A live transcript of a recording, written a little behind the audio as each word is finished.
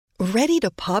Ready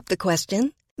to pop the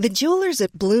question? The jewelers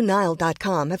at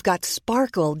BlueNile.com have got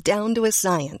sparkle down to a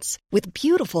science with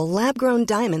beautiful lab-grown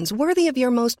diamonds worthy of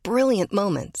your most brilliant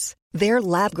moments. Their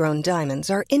lab-grown diamonds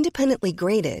are independently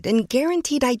graded and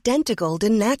guaranteed identical to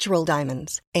natural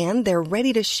diamonds, and they're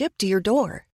ready to ship to your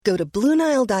door. Go to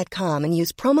BlueNile.com and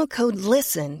use promo code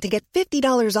LISTEN to get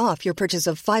 $50 off your purchase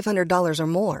of $500 or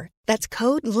more. That's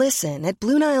code LISTEN at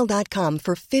BlueNile.com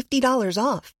for $50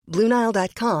 off.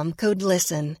 BlueNile.com, code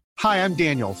LISTEN. Hi, I'm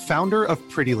Daniel, founder of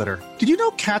Pretty Litter. Did you know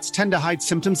cats tend to hide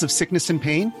symptoms of sickness and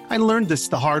pain? I learned this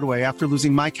the hard way after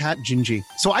losing my cat, Gingy.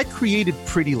 So I created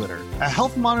Pretty Litter, a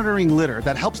health monitoring litter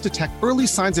that helps detect early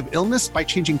signs of illness by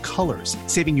changing colors,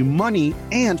 saving you money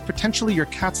and potentially your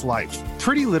cat's life.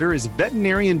 Pretty Litter is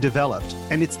veterinarian developed,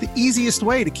 and it's the easiest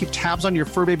way to keep tabs on your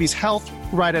fur baby's health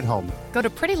right at home. Go to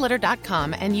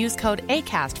prettylitter.com and use code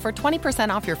ACAST for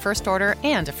 20% off your first order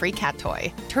and a free cat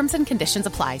toy. Terms and conditions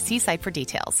apply. See site for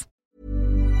details.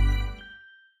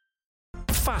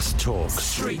 Fast talk,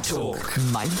 straight talk.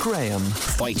 Mike Graham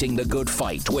fighting the good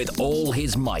fight with all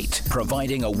his might,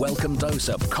 providing a welcome dose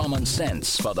of common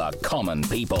sense for the common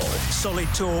people. Solid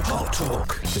talk, hot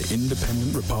talk. The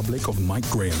Independent Republic of Mike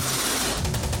Graham.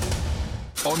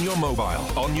 On your mobile,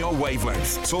 on your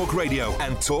wavelength, Talk Radio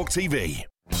and Talk TV.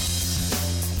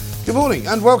 Good morning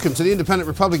and welcome to the Independent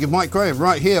Republic of Mike Graham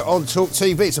right here on Talk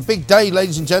TV. It's a big day,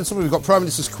 ladies and gentlemen. We've got Prime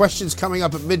Minister's questions coming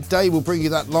up at midday. We'll bring you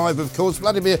that live, of course.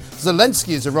 Vladimir Zelensky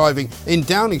is arriving in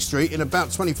Downing Street in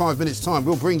about 25 minutes' time.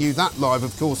 We'll bring you that live,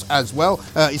 of course, as well.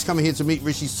 He's coming here to meet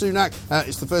Rishi Sunak.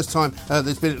 It's the first time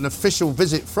there's been an official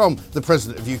visit from the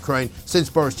President of Ukraine since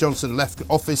Boris Johnson left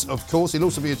office, of course. He'll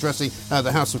also be addressing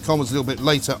the House of Commons a little bit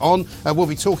later on. We'll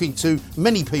be talking to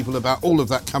many people about all of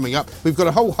that coming up. We've got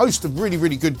a whole host of really,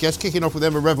 really good guests, kicking off with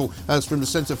Emma Revel from the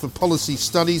Centre for Policy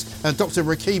Studies. Dr.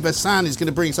 Rakib Ehsan is going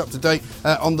to bring us up to date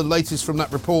on the latest from that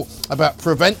report about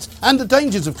Prevent and the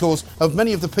dangers, of course, of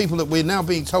many of the people that we're now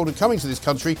being told are coming to this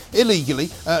country illegally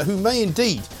who may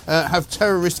indeed have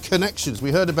terrorist connections.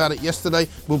 We heard about it yesterday.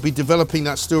 We'll be developing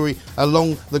that story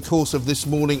along the course of this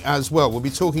morning as well. We'll be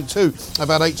talking too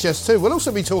about HS2. We'll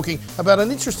also be talking about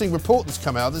an interesting report that's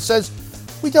come out that says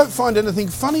we don't find anything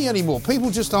funny anymore.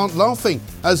 People just aren't laughing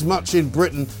as much in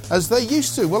Britain as they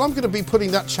used to. Well, I'm going to be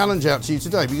putting that challenge out to you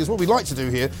today, because what we like to do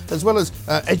here, as well as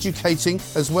educating,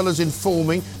 as well as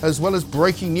informing, as well as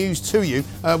breaking news to you,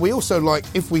 we also like,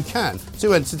 if we can,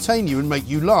 to entertain you and make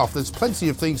you laugh. There's plenty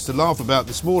of things to laugh about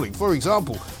this morning. For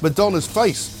example, Madonna's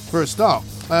face, for a start.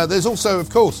 There's also, of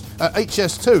course,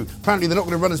 HS2. Apparently they're not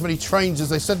going to run as many trains as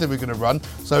they said they were going to run,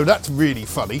 so that's really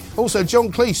funny. Also,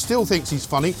 John Cleese still thinks he's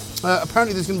funny.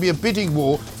 Apparently there's going to be a bidding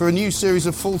war for a new series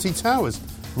of Fawlty Towers.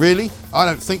 Really? I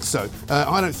don't think so.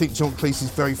 I don't think John Cleese is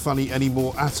very funny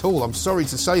anymore at all. I'm sorry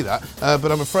to say that, but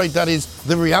I'm afraid that is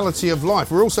the reality of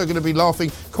life. We're also going to be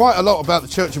laughing quite a lot about the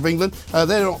Church of England.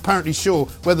 They're not apparently sure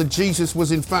whether Jesus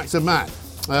was in fact a man.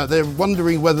 They're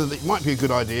wondering whether it might be a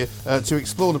good idea to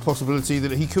explore the possibility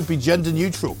that he could be gender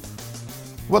neutral.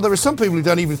 Well, there are some people who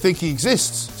don't even think he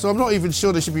exists, so I'm not even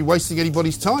sure they should be wasting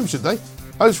anybody's time, should they?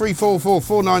 0344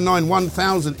 499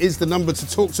 1000 is the number to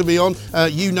talk to me on.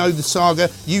 You know the saga,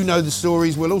 you know the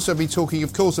stories. We'll also be talking,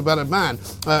 of course, about a man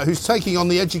who's taking on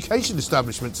the education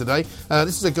establishment today.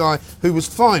 This is a guy who was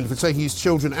fined for taking his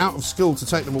children out of school to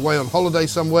take them away on holiday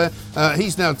somewhere.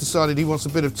 He's now decided he wants a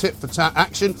bit of tit-for-tat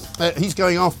action. He's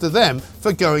going after them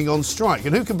for going on strike.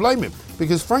 And who can blame him?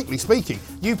 Because frankly speaking,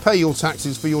 you pay your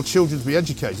taxes for your children to be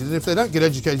educated, and if they don't get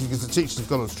educated because the teachers have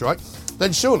gone on strike,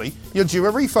 then surely you're due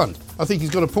a refund. I think he's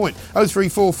got a point.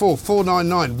 0344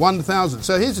 499 1000.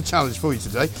 So here's a challenge for you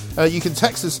today. You can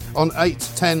text us on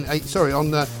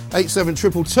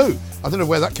 87222. I don't know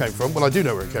where that came from. Well, I do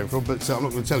know where it came from, but I'm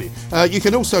not going to tell you. You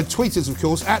can also tweet us, of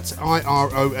course, at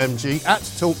IROMG, at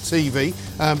Talk TV.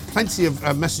 Plenty of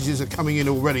messages are coming in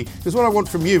already, because what I want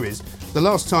from you is the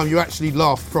last time you actually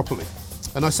laughed properly.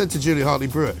 And I said to Julia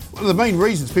Hartley-Brewer, one of the main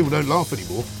reasons people don't laugh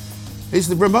anymore is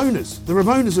the Ramonas. The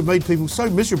Ramonas have made people so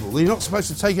miserable that you're not supposed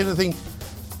to take anything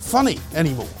funny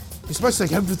anymore. You're supposed to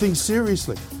take everything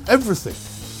seriously. Everything.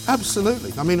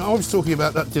 Absolutely. I mean, I was talking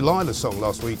about that Delilah song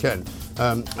last weekend,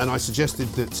 and I suggested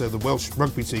that the Welsh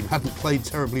rugby team hadn't played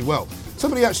terribly well.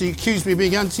 Somebody actually accused me of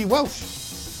being anti-Welsh.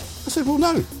 I said, well,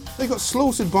 no. They got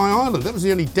slaughtered by Ireland. That was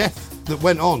the only death that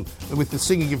went on with the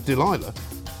singing of Delilah.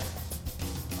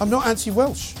 I'm not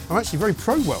anti-Welsh. I'm actually very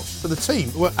pro-Welsh. But the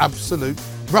team were absolute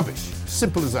rubbish.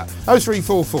 Simple as that.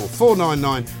 0344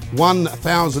 499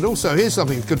 1000. Also, here's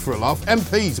something good for a laugh.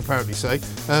 MPs apparently say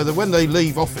that when they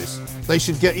leave office, they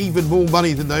should get even more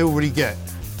money than they already get.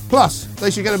 Plus, they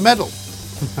should get a medal.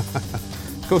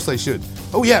 Of course they should.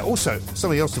 Oh yeah, also,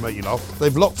 something else to make you laugh.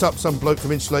 They've locked up some bloke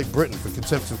from Insulate Britain for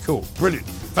contempt of court. Brilliant.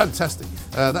 Fantastic.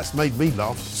 That's made me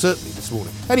laugh, certainly, this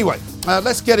morning. Anyway,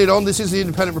 let's get it on. This is the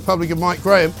Independent Republic of Mike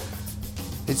Graham.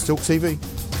 It's Talk TV.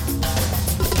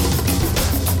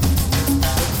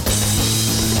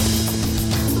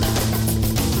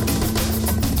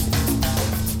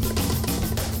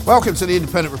 Welcome to the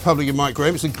Independent Republic of Mike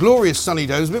Graham. It's a glorious sunny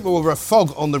day. There's a bit more of a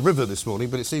fog on the river this morning,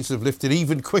 but it seems to have lifted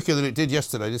even quicker than it did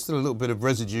yesterday. There's still a little bit of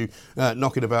residue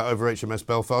knocking about over HMS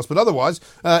Belfast, but otherwise,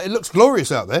 it looks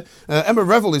glorious out there. Emma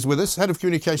Revel is with us, Head of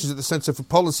Communications at the Centre for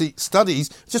Policy Studies.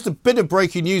 Just a bit of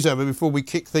breaking news, Emma, before we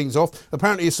kick things off.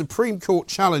 Apparently, a Supreme Court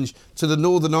challenge to the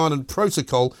Northern Ireland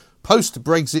Protocol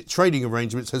post-Brexit trading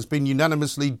arrangements has been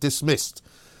unanimously dismissed.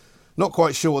 Not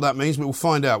quite sure what that means, but we'll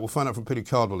find out. We'll find out from Peter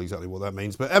Cardwell exactly what that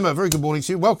means. But Emma, very good morning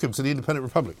to you. Welcome to the Independent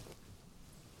Republic.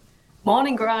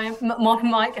 Morning, Graham.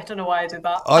 Morning, Mike. I don't know why I did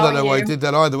that. I don't know why you did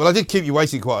that either. Well, I did keep you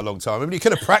waiting quite a long time. I mean, you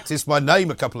could have practiced my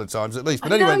name a couple of times at least.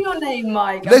 But anyway, I know your name,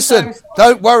 Mike. Listen,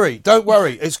 don't worry.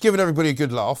 It's given everybody a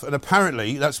good laugh. And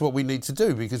apparently that's what we need to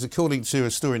do, because according to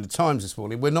a story in the Times this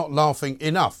morning, we're not laughing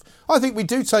enough. I think we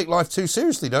do take life too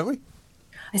seriously, don't we?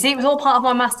 I see, it was all part of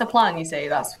my master plan, you see.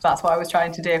 That's what I was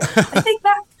trying to do.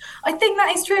 I think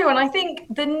that is true, and I think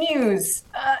the news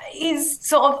is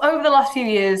sort of, over the last few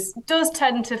years, does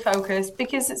tend to focus,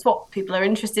 because it's what people are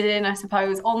interested in, I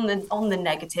suppose, on the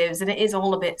negatives, and it is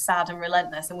all a bit sad and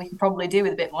relentless, and we could probably do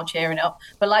with a bit more cheering up.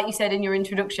 But like you said in your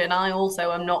introduction, I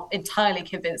also am not entirely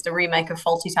convinced a remake of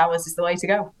Fawlty Towers is the way to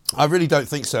go. I really don't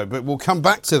think so, but we'll come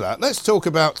back to that. Let's talk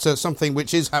about something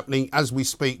which is happening as we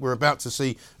speak. We're about to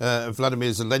see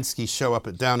Vladimir Zelensky show up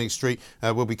at Downing Street.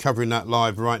 We'll be covering that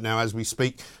live right now as we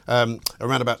speak, around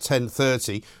about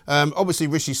 10:30. Obviously,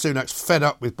 Rishi Sunak's fed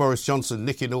up with Boris Johnson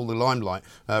nicking all the limelight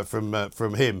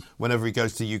from him whenever he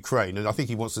goes to Ukraine. And I think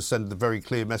he wants to send the very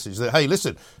clear message that, hey,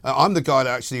 listen, I'm the guy that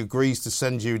actually agrees to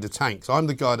send you the tanks. I'm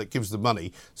the guy that gives the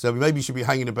money. So maybe you should be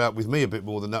hanging about with me a bit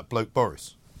more than that bloke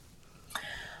Boris.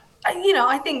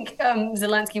 I think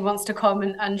Zelensky wants to come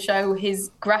and show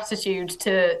his gratitude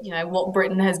to, what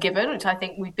Britain has given, which I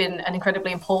think we've been an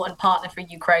incredibly important partner for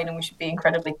Ukraine, and we should be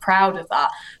incredibly proud of that.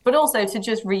 But also to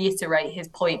just reiterate his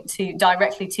point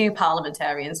directly to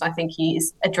parliamentarians. I think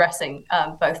he's addressing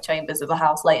both chambers of the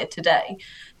House later today,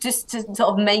 just to sort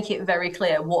of make it very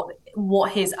clear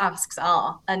what his asks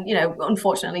are. And,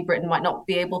 unfortunately, Britain might not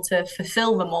be able to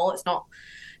fulfill them all. It's not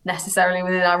necessarily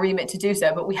within our remit to do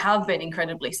so, but we have been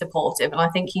incredibly supportive, and I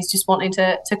think he's just wanting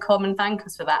to come and thank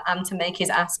us for that, and to make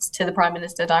his asks to the Prime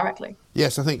Minister directly.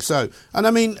 Yes, I think so. And I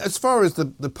mean, as far as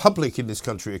the public in this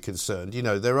country are concerned,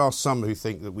 there are some who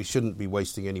think that we shouldn't be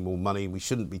wasting any more money, we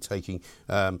shouldn't be taking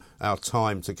our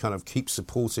time to kind of keep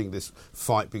supporting this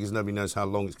fight, because nobody knows how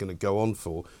long it's going to go on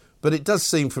for. But it does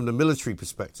seem from the military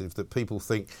perspective that people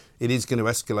think it is going to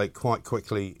escalate quite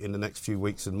quickly in the next few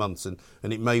weeks and months. And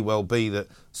it may well be that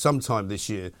sometime this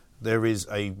year there is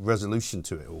a resolution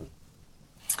to it all.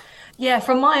 Yeah,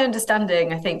 from my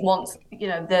understanding, I think once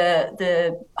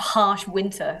the harsh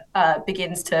winter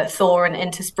begins to thaw and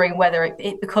into spring weather,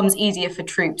 it becomes easier for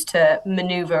troops to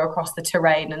manoeuvre across the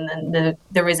terrain, and then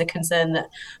there is a concern that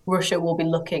Russia will be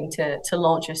looking to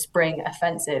launch a spring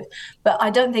offensive. But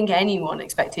I don't think anyone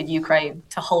expected Ukraine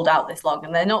to hold out this long,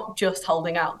 and they're not just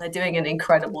holding out; they're doing an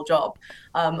incredible job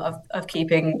of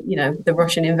keeping the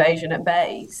Russian invasion at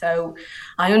bay. So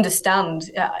I understand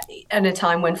at a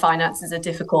time when finances are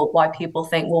difficult why people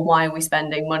think, well, why are we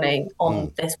spending money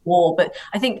on this war? But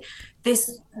I think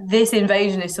this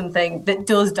invasion is something that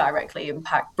does directly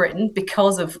impact Britain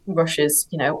because of Russia's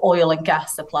oil and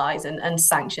gas supplies and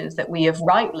sanctions that we have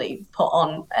rightly put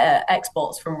on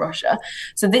exports from Russia.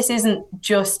 So this isn't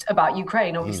just about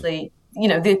Ukraine, obviously.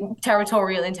 The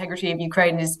territorial integrity of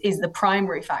Ukraine is the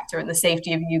primary factor, and the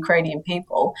safety of Ukrainian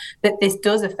people, that this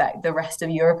does affect the rest of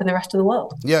Europe and the rest of the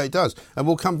world. Yeah, it does. And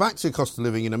we'll come back to cost of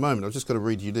living in a moment. I've just got to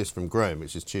read you this from Graham,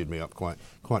 which has cheered me up quite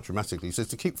dramatically. He says,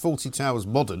 to keep Fawlty Towers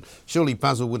modern, surely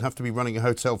Basil would have to be running a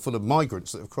hotel full of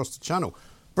migrants that have crossed the channel.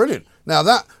 Brilliant. Now,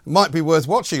 that might be worth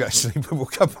watching, actually, but we'll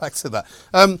come back to that.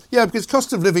 Because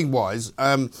cost of living wise,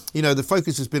 the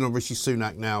focus has been on Rishi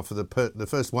Sunak now for the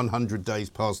first 100 days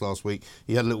past last week.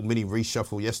 He had a little mini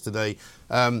reshuffle yesterday.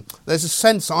 There's a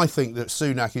sense, I think, that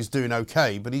Sunak is doing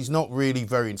okay, but he's not really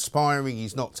very inspiring.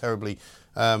 He's not terribly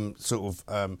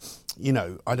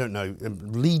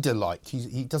leader-like.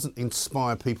 He doesn't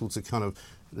inspire people to kind of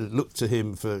look to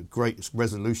him for great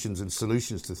resolutions and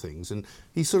solutions to things, and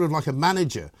he's sort of like a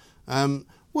manager.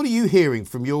 What are you hearing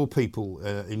from your people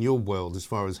in your world as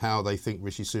far as how they think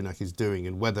Rishi Sunak is doing,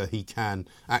 and whether he can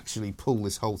actually pull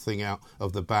this whole thing out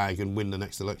of the bag and win the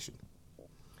next election?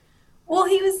 Well,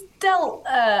 he was dealt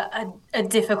a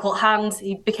difficult hand.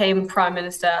 He became Prime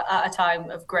Minister at a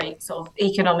time of great sort of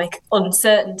economic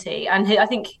uncertainty. And I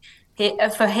think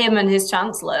for him and his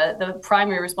Chancellor, the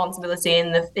primary responsibility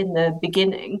in the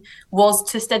beginning was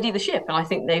to steady the ship. And I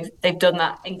think they've done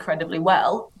that incredibly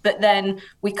well. But then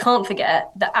we can't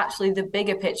forget that actually the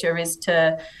bigger picture is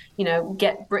to,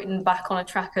 get Britain back on a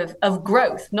track of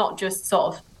growth, not just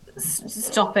sort of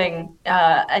stopping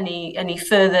any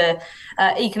further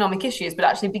economic issues, but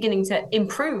actually beginning to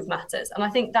improve matters. And I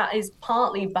think that is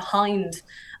partly behind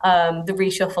the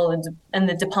reshuffle and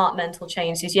the departmental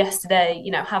changes yesterday,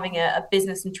 having a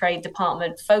business and trade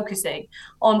department focusing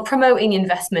on promoting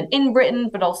investment in Britain,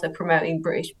 but also promoting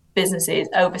British businesses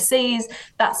overseas.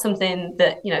 That's something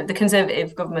that, the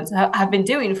Conservative governments have been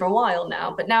doing for a while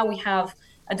now, but now we have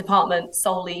a department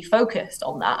solely focused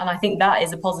on that, and I think that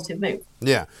is a positive move.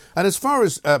 Yeah, and as far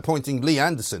as appointing Lee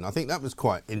Anderson, I think that was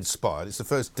quite inspired. It's the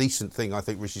first decent thing I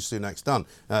think Rishi Sunak's done.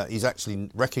 He's actually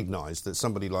recognised that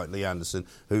somebody like Lee Anderson,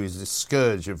 who is the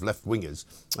scourge of left-wingers,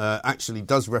 actually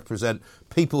does represent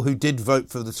people who did vote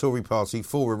for the Tory party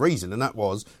for a reason, and that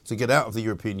was to get out of the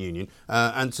European Union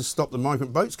and to stop the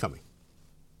migrant boats coming.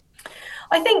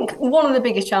 I think one of the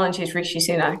biggest challenges Rishi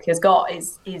Sunak has got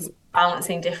is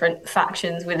balancing different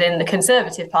factions within the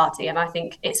Conservative Party. And I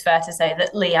think it's fair to say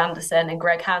that Lee Anderson and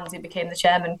Greg Hands, who became the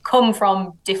chairman, come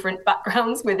from different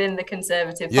backgrounds within the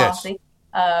Conservative Party.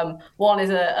 One is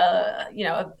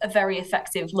a very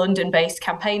effective London-based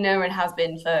campaigner and has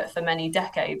been for many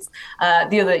decades.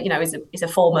 The other, is a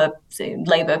former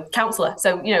Labour councillor.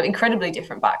 So, incredibly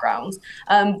different backgrounds.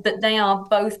 But they are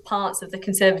both parts of the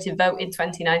Conservative vote in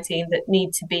 2019 that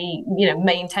need to be,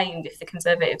 maintained if the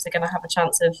Conservatives are going to have a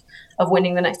chance of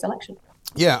winning the next election.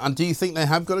 Yeah, and do you think they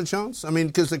have got a chance? I mean,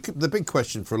 because the big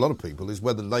question for a lot of people is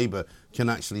whether Labour can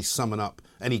actually summon up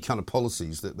any kind of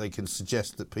policies that they can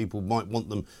suggest that people might want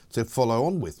them to follow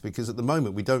on with, because at the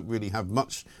moment we don't really have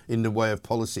much in the way of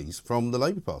policies from the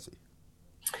Labour Party.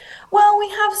 Well, we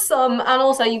have some, and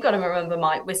also you've got to remember,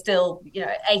 Mike, we're still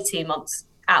 18 months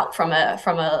out from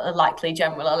a likely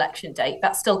general election date.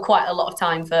 That's still quite a lot of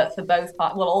time for both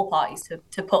all parties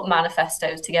to put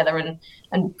manifestos together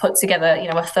and put together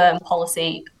a firm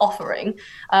policy offering.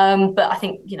 But I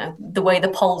think the way the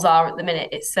polls are at the minute,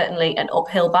 it's certainly an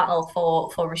uphill battle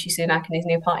for Rishi Sunak and his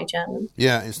new party chairman.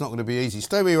 Yeah, it's not going to be easy.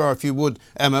 Stay where you are if you would,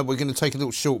 Emma. We're going to take a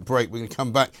little short break. We're going to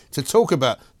come back to talk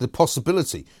about the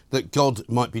possibility that God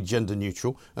might be gender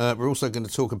neutral. We're also going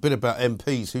to talk a bit about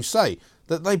MPs who say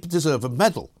that they deserve a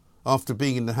medal after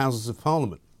being in the Houses of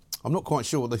Parliament. I'm not quite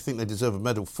sure what they think they deserve a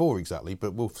medal for exactly,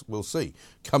 but we'll see.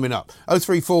 Coming up,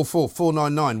 0344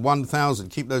 499 1000.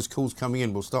 Keep those calls coming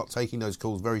in. We'll start taking those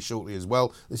calls very shortly as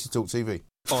well. This is Talk TV.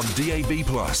 On DAB+,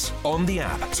 on the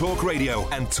app, Talk Radio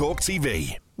and Talk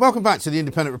TV. Welcome back to the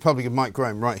Independent Republic of Mike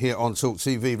Graham right here on Talk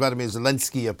TV. Vladimir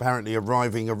Zelensky apparently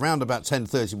arriving around about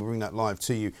 10:30. We'll bring that live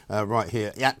to you right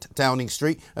here at Downing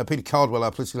Street. Peter Cardwell, our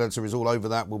political editor, is all over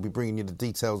that. We'll be bringing you the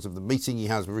details of the meeting he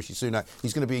has with Rishi Sunak.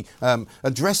 He's going to be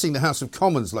addressing the House of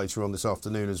Commons later on this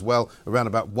afternoon as well, around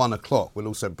about 1 o'clock. We'll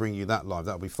also bring you that live.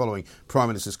 That'll be following Prime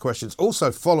Minister's questions. Also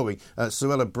following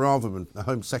Suella Braverman, the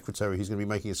Home Secretary, who's going to be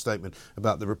making a statement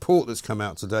about the report that's come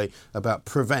out today about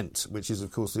Prevent, which is,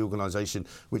 of course, the organisation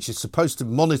which is supposed to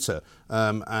monitor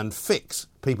and fix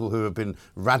people who have been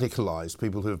radicalised,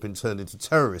 people who have been turned into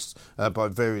terrorists by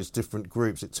various different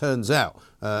groups. It turns out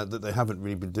that they haven't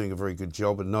really been doing a very good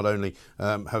job, and not only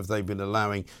have they been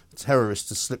allowing terrorists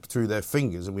to slip through their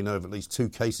fingers, and we know of at least 2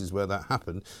 cases where that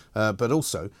happened, but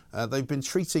also they've been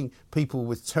treating people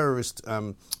with terrorist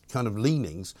kind of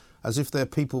leanings as if they're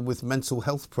people with mental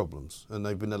health problems, and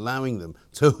they've been allowing them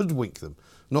to hoodwink them.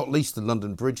 Not least the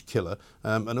London Bridge killer,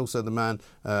 and also the man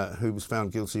who was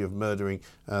found guilty of murdering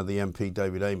the MP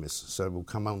David Amess. So we'll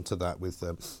come on to that with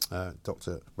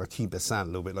Dr. Rakib Ehsan a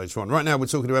little bit later on. Right now we're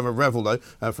talking to Emma Revel,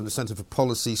 though, from the Centre for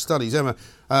Policy Studies. Emma,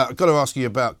 I've got to ask you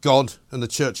about God and the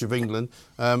Church of England.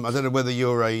 I don't know whether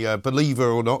you're a believer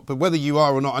or not, but whether you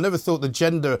are or not, I never thought the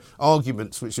gender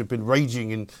arguments which have been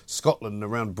raging in Scotland and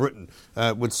around Britain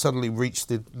would suddenly reach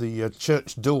the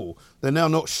church door. They're now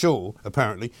not sure,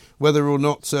 apparently, whether or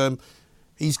not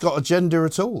he's got a gender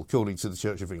at all, according to the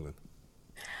Church of England.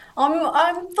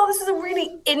 I thought this was a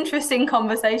really interesting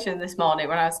conversation this morning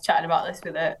when I was chatting about this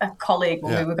with a colleague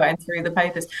when we were going through the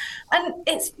papers. And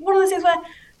it's one of those things where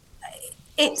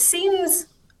it seems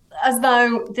as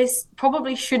though this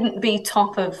probably shouldn't be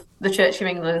top of the Church of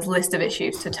England's list of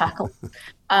issues to tackle.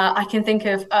 I can think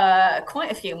of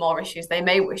quite a few more issues they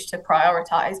may wish to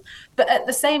prioritise. But at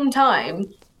the same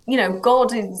time,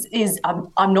 God is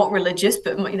I'm not religious,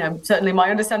 but certainly my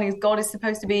understanding is God is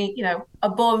supposed to be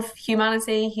above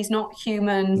humanity. He's not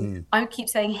human. I keep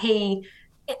saying he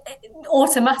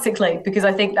automatically because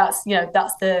I think that's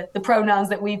the pronouns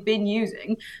that we've been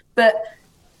using. But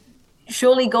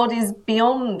surely God is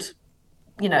beyond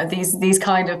these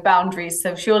kind of boundaries,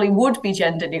 so surely would be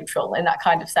gender neutral in that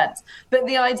kind of sense. But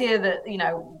the idea that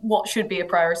what should be a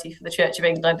priority for the Church of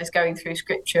England is going through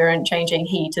Scripture and changing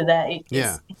he to they.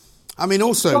 I mean,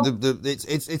 also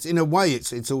it's in a way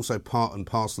it's also part and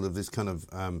parcel of this kind of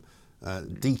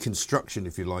deconstruction,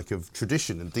 if you like, of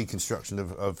tradition and deconstruction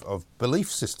of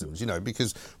belief systems,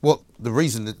 because the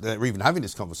reason that they're even having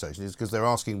this conversation is because they're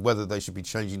asking whether they should be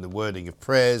changing the wording of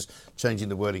prayers, changing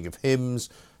the wording of hymns.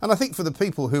 And I think for the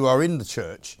people who are in the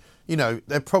church,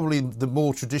 they're probably the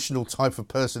more traditional type of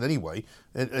person anyway,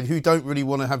 and who don't really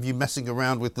want to have you messing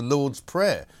around with the Lord's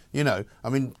Prayer. I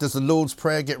mean, does the Lord's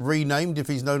Prayer get renamed if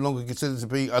he's no longer considered to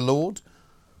be a Lord?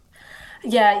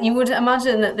 Yeah, you would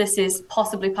imagine that this is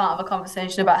possibly part of a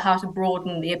conversation about how to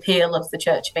broaden the appeal of the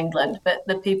Church of England, but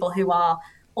the people who are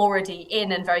already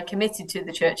in and very committed to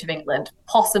the Church of England,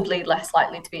 possibly less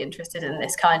likely to be interested in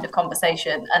this kind of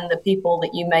conversation, and the people that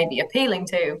you may be appealing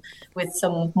to with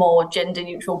some more gender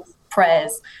neutral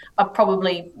prayers are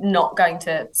probably not going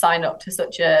to sign up to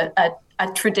such a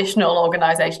traditional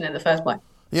organisation in the first place.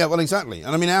 Yeah, well, exactly.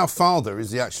 And I mean, Our Father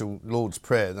is the actual Lord's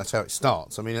Prayer, and that's how it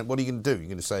starts. I mean, what are you going to do? You're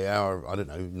going to say our, I don't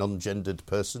know, non-gendered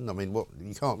person? I mean,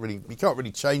 you can't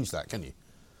really change that, can you?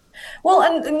 Well,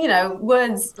 and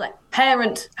words like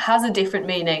parent has a different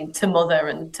meaning to mother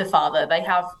and to father. They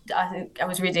have, I think I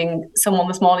was reading someone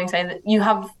this morning saying that you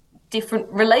have different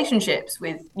relationships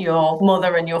with your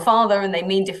mother and your father, and they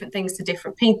mean different things to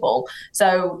different people.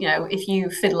 So, if you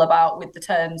fiddle about with the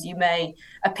terms, you may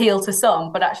appeal to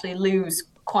some, but actually lose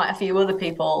quite a few other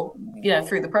people,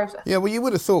 through the process. Yeah, well, you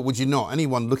would have thought, would you not?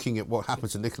 Anyone looking at what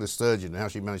happened to Nicola Sturgeon and how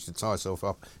she managed to tie herself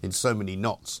up in so many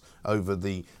knots over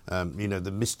the,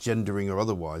 the misgendering or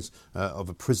otherwise of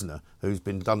a prisoner who's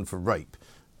been done for rape,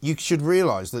 you should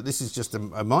realise that this is just a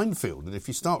minefield. And if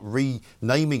you start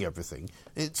renaming everything,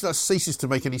 it just ceases to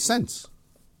make any sense.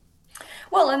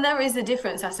 Well, and there is a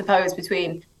difference, I suppose,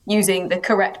 between using the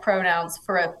correct pronouns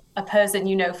for a person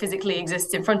physically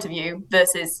exists in front of you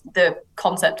versus the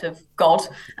concept of God,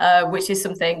 which is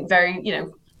something very,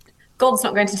 God's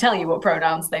not going to tell you what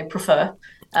pronouns they prefer.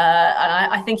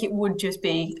 And I think it would just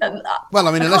be... well,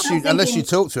 I mean, unless you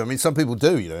talk to him. I mean, some people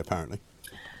do, apparently.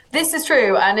 This is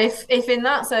true, and if in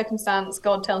that circumstance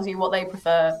God tells you what they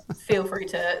prefer, feel free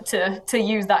to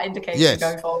use that indication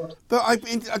going forward. But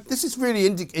this is really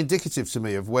indicative to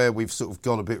me of where we've sort of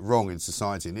gone a bit wrong in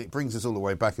society, and it brings us all the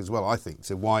way back as well, I think,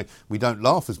 to why we don't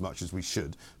laugh as much as we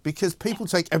should, because people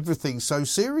take everything so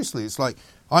seriously. It's like,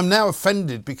 I'm now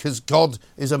offended because God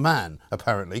is a man,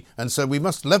 apparently, and so we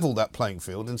must level that playing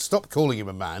field and stop calling him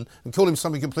a man and call him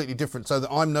something completely different so that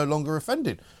I'm no longer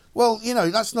offended. Well,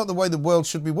 that's not the way the world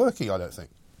should be working, I don't think.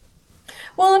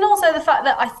 Well, and also the fact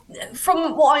that,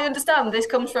 from what I understand, this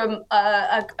comes from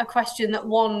a question that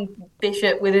one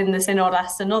bishop within the synod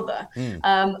asked another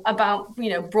about,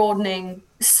 broadening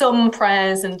some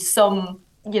prayers and some,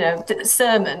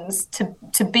 sermons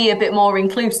to be a bit more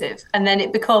inclusive. And then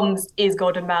it becomes, is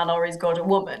God a man or is God a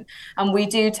woman? And we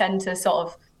do tend to sort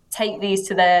of take these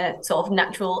to their sort of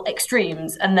natural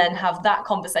extremes and then have that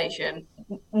conversation,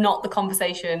 not the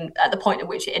conversation at the point at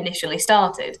which it initially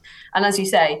started. And as you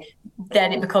say,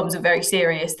 then it becomes a very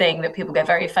serious thing that people get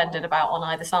very offended about on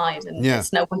either side. And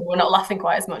it's no wonder we're not laughing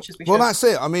quite as much as we should. Well, that's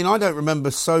it. I mean, I don't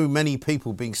remember so many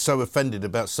people being so offended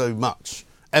about so much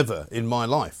ever in my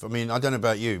life. I mean, I don't know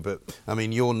about you, but I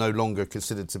mean, you're no longer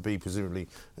considered to be presumably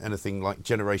anything like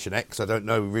Generation X. I don't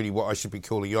know really what I should be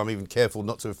calling you. I'm even careful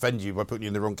not to offend you by putting you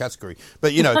in the wrong category.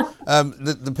 But,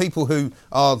 the people who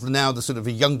are now the sort of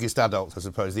the youngest adults, I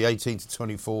suppose, the 18 to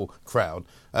 24 crowd,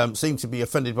 seem to be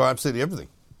offended by absolutely everything.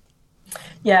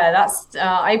 Yeah, that's.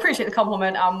 I appreciate the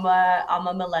compliment. I'm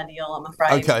a millennial, I'm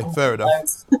afraid. Okay, fair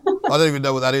enough. I don't even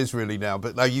know what that is really now,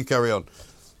 but no, you carry on.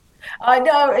 I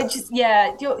know, it's just,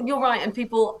 you're right. And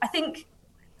people, I think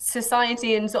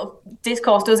society and sort of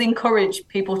discourse does encourage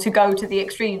people to go to the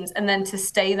extremes and then to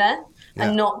stay there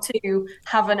and not to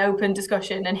have an open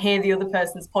discussion and hear the other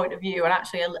person's point of view, and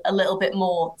actually a little bit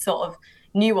more sort of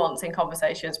nuance in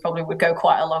conversations probably would go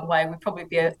quite a long way. We'd probably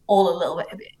be all a little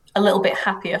bit a little bit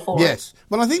happier for it. Yes.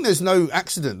 Well, I think there's no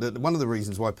accident that one of the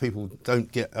reasons why people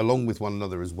don't get along with one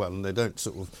another as well, and they don't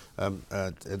sort of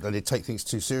they take things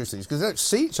too seriously, is because they don't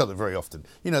see each other very often.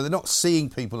 You know, they're not seeing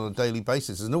people on a daily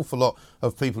basis. There's an awful lot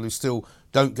of people who still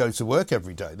don't go to work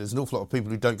every day. There's an awful lot of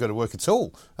people who don't go to work at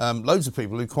all. Loads of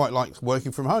people who quite like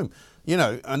working from home. You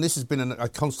know, and this has been a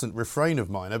constant refrain of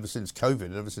mine ever since COVID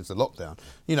and ever since the lockdown.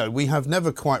 You know, we have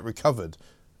never quite recovered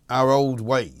our old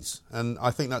ways, and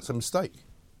I think that's a mistake.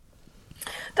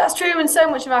 That's true, and so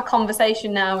much of our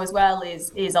conversation now as well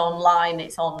is online.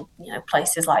 It's on, you know,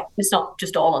 places like, it's not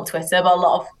just all on Twitter, but a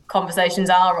lot of conversations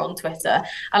are on Twitter,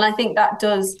 and I think that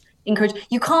does encourage.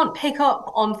 You can't pick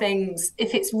up on things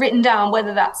if it's written down,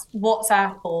 whether that's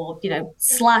WhatsApp or, you know,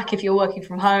 Slack if you're working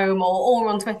from home, or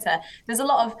on Twitter. There's a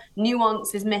lot of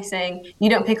nuances missing. You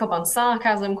don't pick up on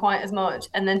sarcasm quite as much,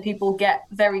 and then people get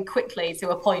very quickly to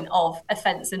a point of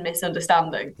offence and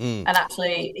misunderstanding. And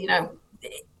actually, you know,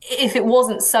 if it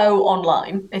wasn't so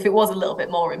online, if it was a little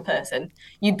bit more in person,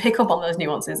 you'd pick up on those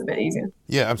nuances a bit easier.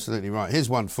 Yeah, absolutely right. Here's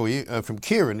one for you from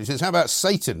Kieran. He says, how about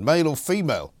Satan, male or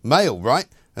female? Male, right?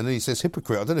 And then he says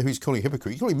hypocrite. I don't know who he's calling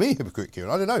hypocrite. You're calling me hypocrite,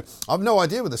 Kieran. I don't know. I've no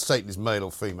idea whether Satan is male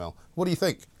or female. What do you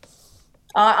think?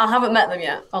 I haven't met them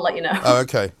yet. I'll let you know. Oh,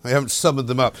 okay. I haven't summoned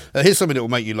them up. Here's something that will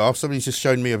make you laugh. Somebody's just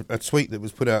shown me a tweet that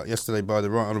was put out yesterday by the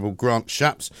Right Honourable Grant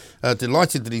Shapps.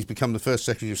 Delighted that he's become the first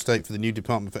Secretary of State for the new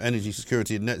Department for Energy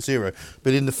Security and Net Zero.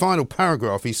 But in the final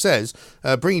paragraph, he says,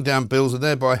 bringing down bills and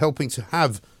thereby helping to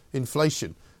have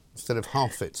inflation instead of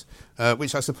half it,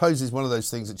 which I suppose is one of those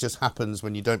things that just happens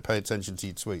when you don't pay attention to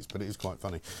your tweets, but it is quite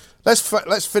funny.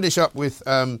 Let's finish up with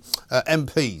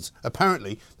MPs.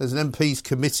 Apparently, there's an MPs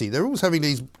committee. They're always having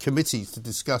these committees to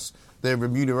discuss their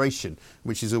remuneration,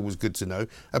 which is always good to know.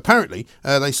 Apparently,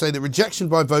 they say that rejection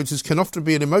by voters can often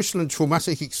be an emotional and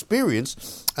traumatic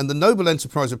experience, and the noble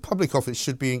enterprise of public office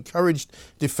should be encouraged,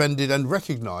 defended and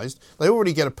recognised. They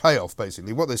already get a payoff,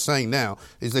 basically. What they're saying now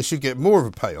is they should get more of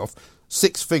a payoff.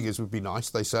 6 figures would be nice,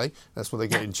 they say. That's what they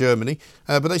get in Germany.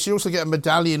 But they should also get a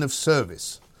medallion of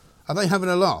service. Are they having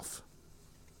a laugh?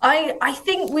 I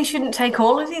think we shouldn't take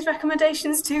all of these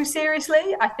recommendations too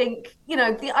seriously. I think, you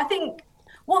know, I think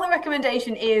what the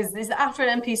recommendation is that after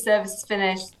an MP service is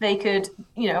finished, they could,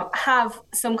 you know, have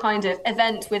some kind of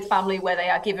event with family where they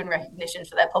are given recognition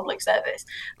for their public service.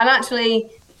 And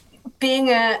actually, being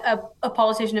a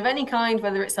politician of any kind,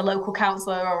 whether it's a local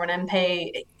councillor or an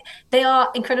MP, they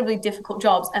are incredibly difficult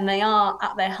jobs, and they are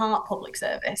at their heart public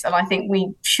service. And I think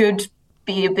we should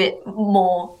be a bit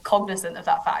more cognizant of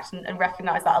that fact and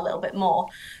recognise that a little bit more.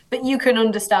 But you can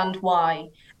understand why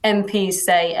MPs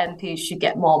say MPs should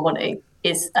get more money.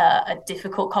 Is a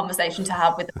difficult conversation to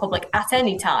have with the public at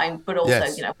any time, but also,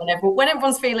 yes, you know, when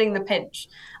everyone's feeling the pinch.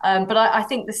 But I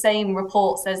think the same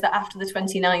report says that after the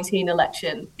 2019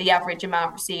 election, the average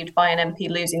amount received by an MP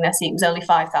losing their seat was only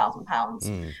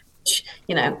 £5,000. Which,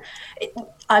 you know,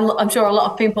 I'm sure a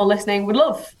lot of people listening would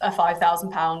love a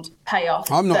 £5,000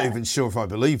 payoff. I'm not even sure if I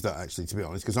believe that, actually, to be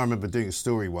honest, because I remember doing a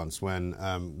story once when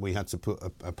we had to put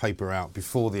a paper out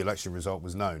before the election result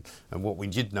was known, and what we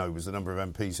did know was the number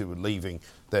of MPs who were leaving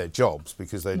their jobs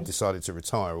because they decided to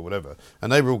retire or whatever,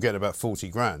 and they were all getting about 40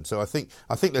 grand. So I think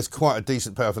there's quite a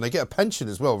decent payoff, and they get a pension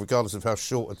as well, regardless of how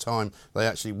short a time they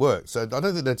actually work. So I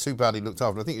don't think they're too badly looked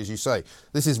after. I think, as you say,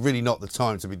 this is really not the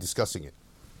time to be discussing it.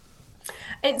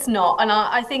 It's not, and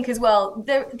I think as well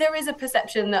there is a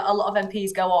perception that a lot of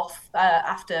MPs go off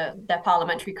after their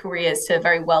parliamentary careers to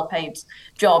very well-paid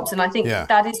jobs, and I think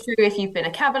that is true if you've been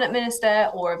a cabinet minister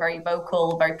or a very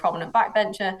vocal, very prominent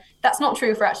backbencher. That's not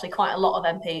true for actually quite a lot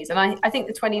of MPs, and I think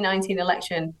the 2019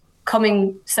 election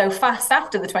coming so fast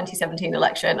after the 2017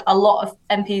 election, a lot of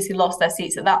MPs who lost their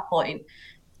seats at that point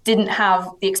didn't have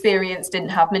the experience, didn't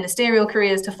have ministerial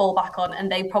careers to fall back on,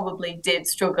 and they probably did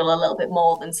struggle a little bit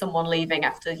more than someone leaving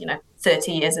after,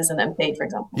 30 years as an MP, for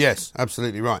example. Yes,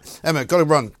 absolutely right. Emma, got to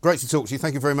run. Great to talk to you.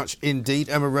 Thank you very much indeed.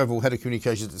 Emma Revel, Head of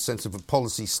Communications at the Centre for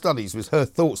Policy Studies, with her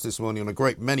thoughts this morning on a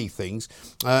great many things.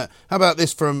 How about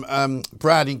this from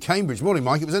Brad in Cambridge? Morning,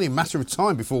 Mike. It was only a matter of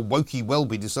time before Wokey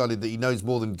Welby decided that he knows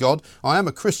more than God. I am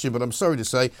a Christian, but I'm sorry to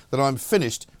say that I'm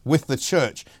finished with the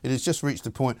church. It has just reached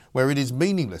a point where it is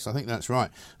meaningless. I think that's right.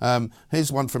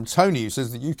 Here's one from Tony, who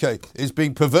says the UK is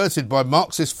being perverted by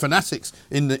Marxist fanatics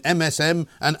in the MSM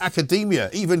and academia.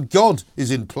 Even God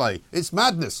is in play. It's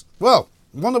madness. Well,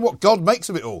 I wonder what God makes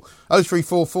of it all.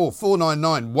 0344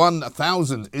 499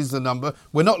 1000 is the number.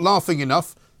 We're not laughing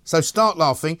enough, so start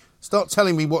laughing. Start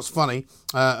telling me what's funny,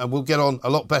 and we'll get on a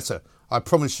lot better. I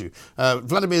promise you.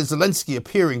 Vladimir Zelensky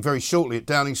appearing very shortly at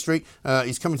Downing Street.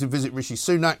 He's coming to visit Rishi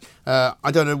Sunak.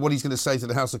 I don't know what he's going to say to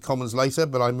the House of Commons later,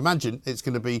 but I imagine it's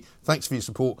going to be, thanks for your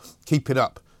support, keep it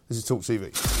up. This is Talk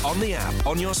TV. On the app,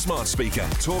 on your smart speaker,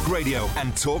 Talk Radio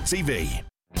and Talk TV.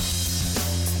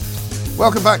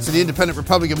 Welcome back to the Independent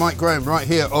Republic of Mike Graham right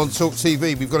here on Talk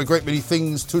TV. We've got a great many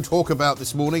things to talk about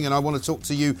this morning, and I want to talk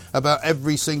to you about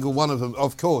every single one of them,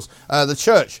 of course. The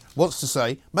church wants to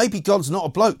say, maybe God's not a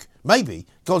bloke. Maybe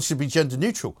God should be gender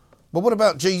neutral. Well, what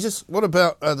about Jesus? What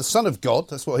about the Son of God?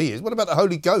 That's what he is. What about the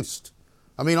Holy Ghost?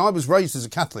 I mean, I was raised as a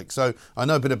Catholic, so I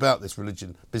know a bit about this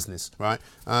religion business, right?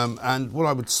 And what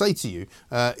I would say to you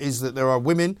is that there are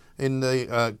women in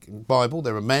the Bible,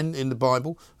 there are men in the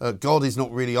Bible. God is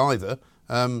not really either.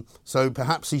 So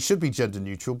perhaps he should be gender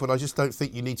neutral, but I just don't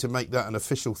think you need to make that an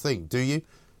official thing, do you?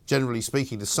 Generally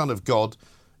speaking, the Son of God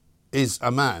is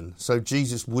a man, so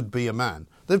Jesus would be a man.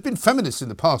 There have been feminists in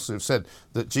the past who have said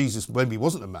that Jesus maybe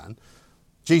wasn't a man.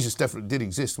 Jesus definitely did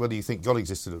exist. Whether you think God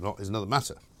existed or not is another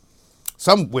matter.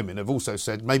 Some women have also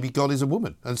said maybe God is a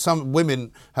woman, and some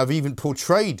women have even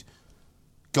portrayed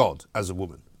God as a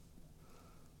woman.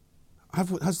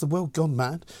 Has the world gone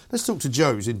mad? Let's talk to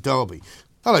Joe, who's in Derby.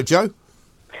 Hello, Joe.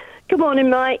 Good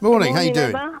morning, Mike. Morning. How you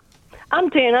doing? Emma. I'm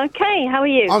doing okay. How are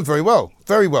you? I'm very well.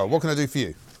 Very well. What can I do for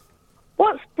you?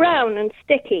 What's brown and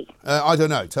sticky? I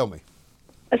don't know. Tell me.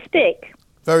 A stick.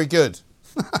 Very good.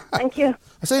 Thank you.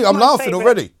 I see. I'm laughing favourite.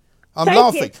 already. I'm Thank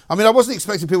laughing. you. I mean, I wasn't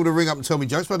expecting people to ring up and tell me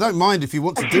jokes, but I don't mind if you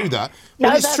want to do that. No,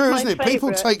 But it's that's true, my isn't it?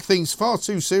 People favourite. take things far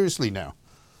too seriously now.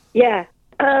 Yeah.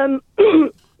 Our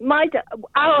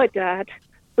dad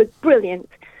was brilliant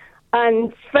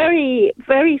and very,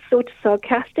 very sort of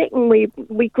sarcastic, and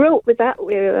we grew up with that.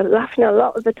 We were laughing a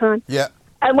lot of the time. Yeah.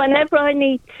 And whenever I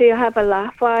need to have a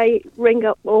laugh, I ring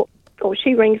up, or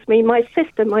she rings me, my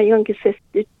sister, my younger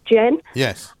sister, Jen.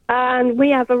 Yes. And we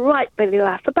have a right belly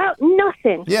laugh about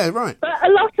nothing. Yeah, right. But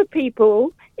a lot of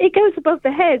people, it goes above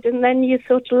the head, and then you're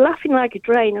sort of laughing like a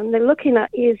drain, and they're looking at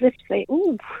you as if to say,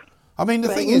 ooh. I mean, the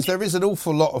thing is, there is an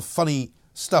awful lot of funny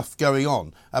stuff going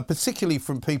on, particularly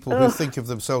from people who think of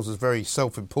themselves as very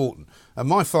self-important. And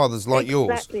my father's like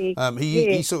Exactly. yours.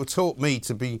 He sort of taught me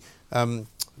to be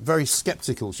very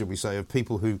sceptical, shall we say, of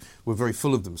people who were very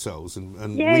full of themselves.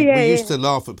 And we used to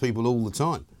laugh at people all the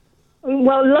time.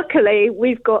 Well, luckily,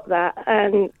 we've got that,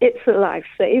 and it's a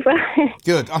lifesaver.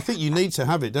 Good. I think you need to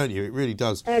have it, don't you? It really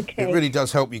does. Okay. It really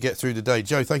does help you get through the day.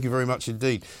 Joe, thank you very much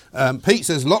indeed. Pete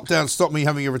says, lockdown stopped me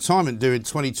having a retirement due in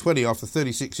 2020 after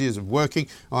 36 years of working.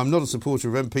 I'm not a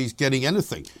supporter of MPs getting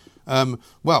anything.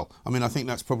 Well, I mean, I think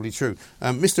that's probably true.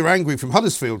 Mr. Angry from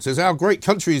Huddersfield says, our great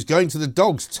country is going to the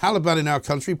dogs. Taliban in our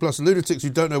country, plus lunatics who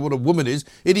don't know what a woman is,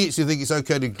 idiots who think it's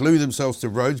okay to glue themselves to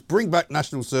roads, bring back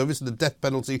national service and the death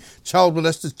penalty, child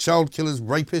molesters, child killers,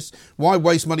 rapists. Why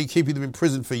waste money keeping them in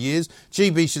prison for years?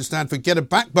 GB should stand for get a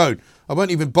backbone. I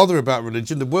won't even bother about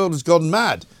religion. The world has gone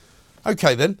mad.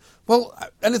 Okay, then. Well,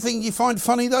 anything you find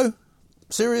funny, though?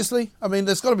 Seriously? I mean,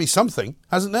 there's got to be something,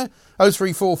 hasn't there?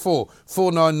 0344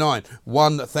 499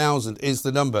 1000 is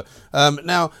the number.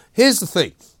 Now, here's the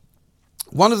thing.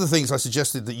 One of the things I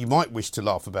suggested that you might wish to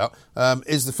laugh about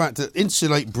is the fact that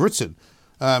Insulate Britain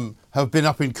have been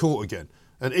up in court again.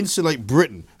 And Insulate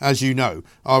Britain, as you know,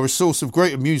 are a source of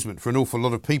great amusement for an awful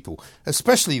lot of people,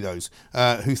 especially those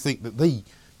who think that they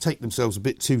take themselves a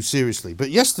bit too seriously. But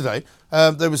yesterday,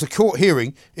 there was a court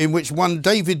hearing in which one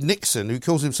David Nixon, who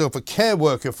calls himself a care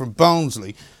worker from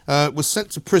Barnsley, was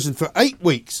sent to prison for 8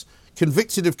 weeks,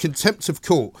 convicted of contempt of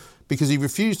court because he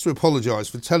refused to apologise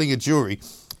for telling a jury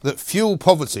that fuel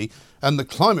poverty and the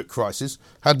climate crisis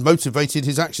had motivated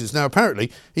his actions. Now,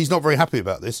 apparently, he's not very happy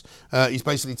about this. He's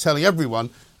basically telling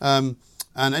everyone and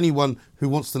anyone who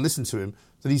wants to listen to him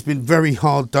that he's been very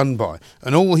hard done by.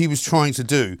 And all he was trying to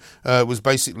do was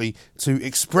basically to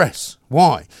express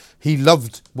why he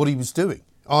loved what he was doing,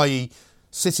 i.e.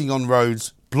 sitting on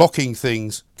roads, blocking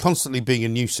things, constantly being a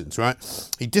nuisance, right?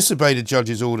 He disobeyed a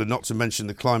judge's order not to mention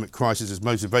the climate crisis as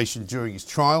motivation during his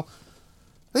trial.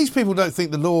 These people don't think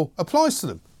the law applies to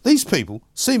them. These people,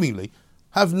 seemingly,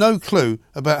 have no clue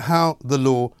about how the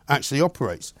law actually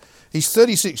operates. He's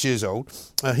 36 years old.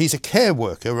 He's a care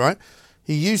worker, right?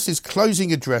 He used his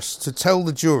closing address to tell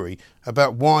the jury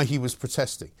about why he was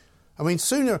protesting. I mean,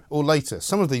 sooner or later,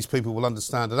 some of these people will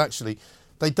understand that actually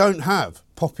they don't have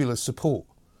popular support.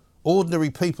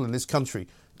 Ordinary people in this country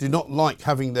do not like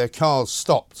having their cars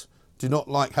stopped, do not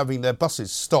like having their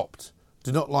buses stopped,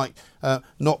 do not like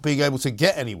not being able to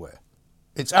get anywhere.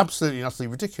 It's absolutely and utterly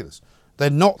ridiculous. They're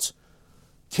not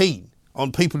keen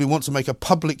on people who want to make a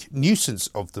public nuisance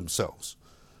of themselves.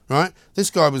 Right? This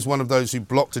guy was one of those who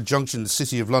blocked a junction in the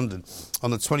City of London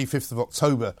on the 25th of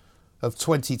October of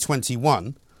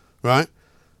 2021, right?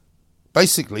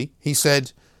 Basically, he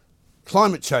said,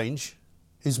 climate change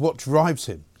is what drives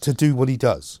him to do what he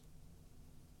does.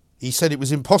 He said it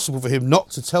was impossible for him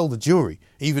not to tell the jury,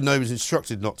 even though he was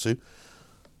instructed not to.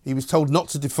 He was told not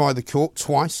to defy the court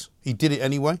twice. He did it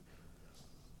anyway.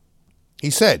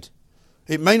 He said,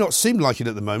 "It may not seem like it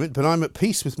at the moment, but I'm at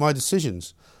peace with my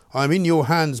decisions. I'm in your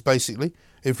hands, basically.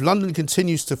 If London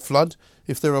continues to flood,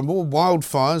 if there are more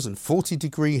wildfires and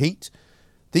 40-degree heat,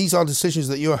 these are decisions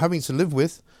that you are having to live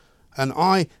with. And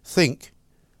I think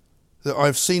that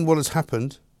I've seen what has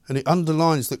happened, and it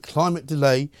underlines that climate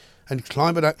delay and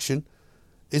climate action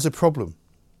is a problem."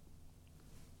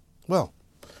 Well,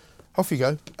 off you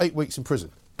go. 8 weeks in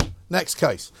prison. Next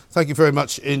case. Thank you very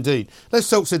much indeed. Let's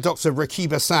talk to Dr. Rakib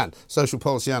Ehsan, social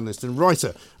policy analyst and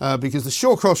writer, because the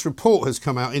Shawcross report has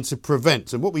come out into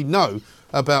Prevent. And what we know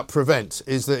about Prevent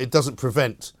is that it doesn't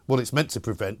prevent what it's meant to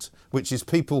prevent, which is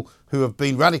people who have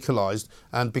been radicalised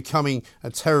and becoming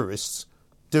terrorists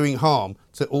doing harm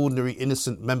to ordinary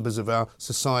innocent members of our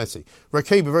society.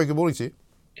 Rakib, a very good morning to you.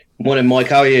 Morning, Mike.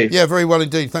 How are you? Yeah, very well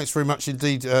indeed. Thanks very much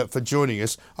indeed for joining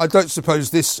us. I don't suppose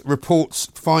this report's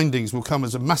findings will come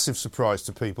as a massive surprise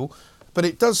to people, but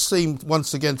it does seem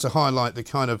once again to highlight the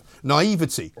kind of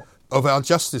naivety of our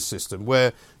justice system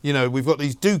where, you know, we've got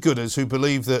these do-gooders who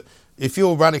believe that if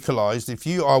you're radicalised, if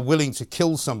you are willing to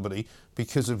kill somebody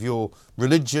because of your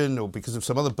religion or because of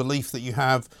some other belief that you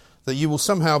have, that you will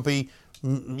somehow be,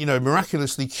 you know,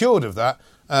 miraculously cured of that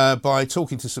by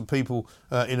talking to some people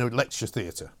in a lecture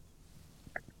theatre.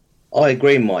 I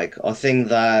agree, Mike. I think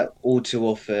that all too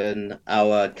often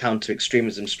our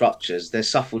counter-extremism structures, they're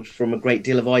suffered from a great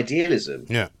deal of idealism.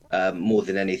 Yeah. More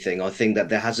than anything. I think that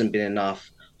there hasn't been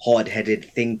enough hard-headed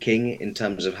thinking in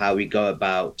terms of how we go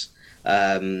about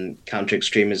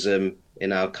counter-extremism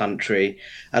in our country.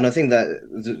 And I think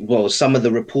that, well, some of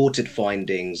the reported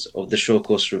findings of the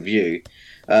Shawcross review,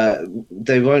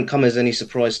 they won't come as any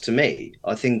surprise to me.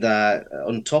 I think that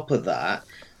on top of that,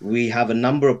 we have a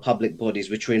number of public bodies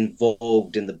which are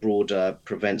involved in the broader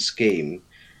Prevent scheme,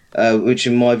 which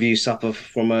in my view suffer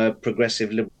from a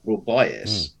progressive liberal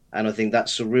bias. And I think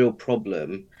that's a real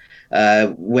problem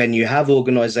when you have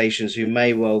organisations who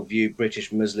may well view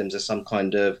British Muslims as some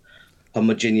kind of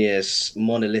homogeneous,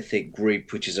 monolithic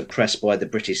group which is oppressed by the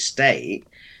British state.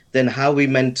 Then how are we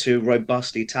meant to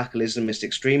robustly tackle Islamist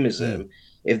extremism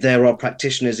if there are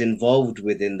practitioners involved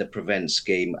within the Prevent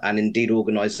scheme and indeed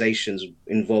organisations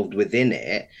involved within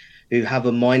it who have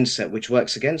a mindset which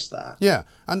works against that? Yeah.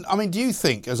 And I mean, do you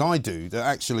think, as I do, that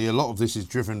actually a lot of this is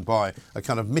driven by a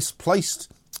kind of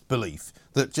misplaced belief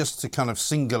that just to kind of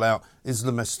single out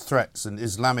Islamist threats and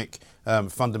Islamic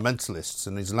fundamentalists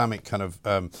and Islamic kind of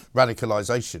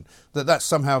radicalisation, that's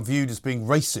somehow viewed as being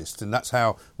racist, and that's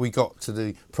how we got to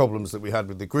the problems that we had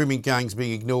with the grooming gangs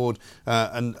being ignored,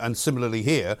 and similarly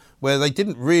here, where they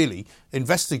didn't really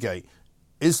investigate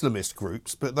Islamist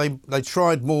groups, but they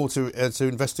tried more to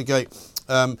investigate,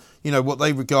 what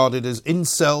they regarded as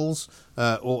incels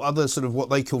or other sort of what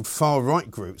they called far-right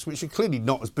groups, which are clearly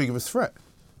not as big of a threat.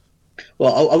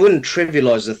 Well, I wouldn't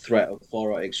trivialise the threat of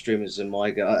far-right extremism,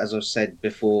 Mike. As I've said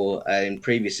before in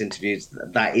previous interviews,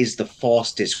 that is the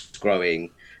fastest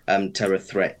growing terror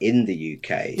threat in the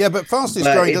UK. Yeah, but fastest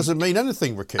growing doesn't mean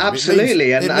anything, Rakib.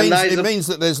 Absolutely. It means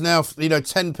that there's now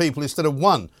 10 people instead of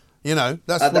one.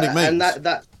 That's what it means.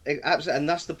 And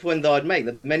that's the point that I'd make,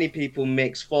 that many people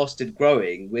mix fasted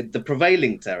growing with the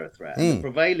prevailing terror threat. And the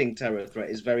prevailing terror threat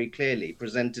is very clearly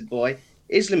presented by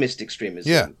Islamist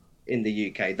extremism in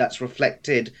the UK. That's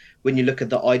reflected when you look at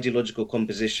the ideological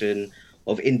composition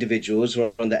of individuals who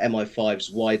are on the MI5's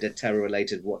wider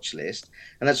terror-related watch list.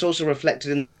 And that's also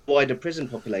reflected in the wider prison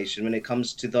population when it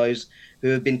comes to those who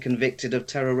have been convicted of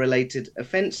terror-related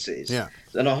offences. Yeah.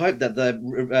 And I hope that the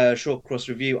Shawcross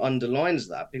review underlines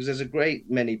that, because there's a great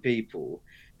many people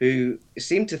who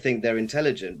seem to think they're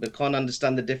intelligent but can't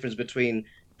understand the difference between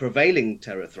prevailing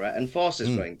terror threat and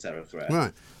fastest growing terror threat.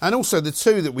 Right. And also the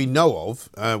two that we know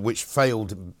of, which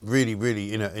failed really,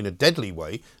 really in a deadly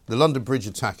way, the London Bridge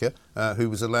attacker, who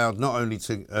was allowed not only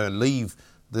to leave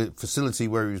the facility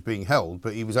where he was being held,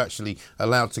 but he was actually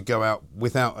allowed to go out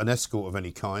without an escort of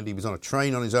any kind. He was on a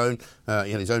train on his own,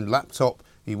 he had his own laptop.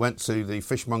 He went to the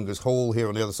Fishmongers Hall here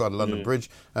on the other side of London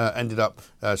Bridge, ended up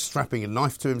strapping a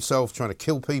knife to himself, trying to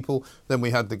kill people. Then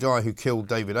we had the guy who killed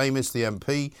David Amess, the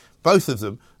MP. Both of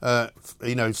them,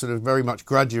 sort of very much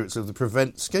graduates of the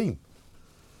Prevent scheme.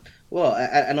 Well,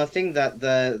 and I think that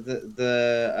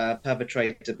the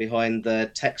perpetrator behind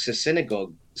the Texas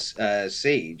synagogue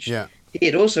siege, he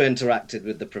had also interacted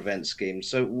with the Prevent scheme.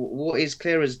 So what is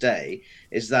clear as day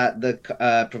is that the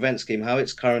Prevent scheme, how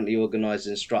it's currently organised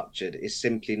and structured, is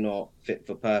simply not fit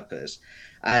for purpose.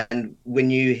 And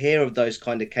when you hear of those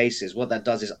kind of cases, what that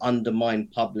does is undermine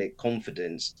public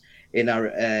confidence in our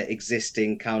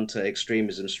existing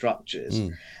counter-extremism structures.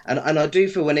 And I do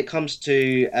feel when it comes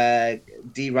to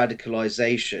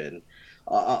de-radicalization,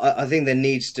 I think there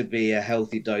needs to be a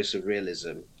healthy dose of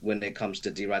realism when it comes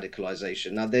to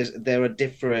de-radicalization. Now, there are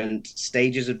different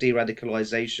stages of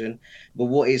de-radicalization, but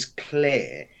what is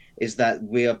clear is that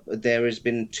there has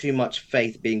been too much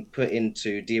faith being put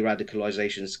into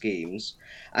de-radicalization schemes.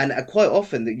 And quite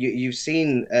often you've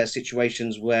seen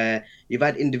situations where you've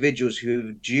had individuals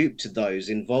who've duped those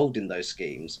involved in those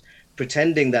schemes,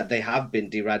 pretending that they have been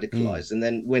de-radicalized. And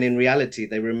then when in reality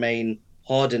they remain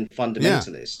hardened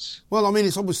fundamentalists. Yeah. Well, I mean,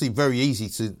 it's obviously very easy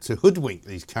to hoodwink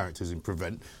these characters in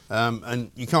Prevent,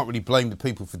 and you can't really blame the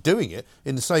people for doing it,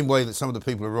 in the same way that some of the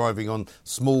people arriving on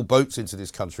small boats into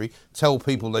this country tell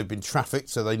people they've been trafficked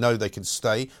so they know they can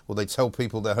stay, or they tell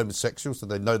people they're homosexual so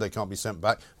they know they can't be sent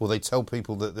back, or they tell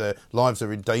people that their lives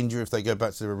are in danger if they go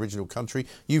back to their original country.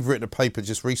 You've written a paper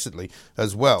just recently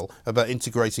as well about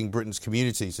integrating Britain's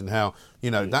communities and how,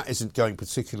 that isn't going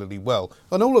particularly well.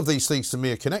 And all of these things to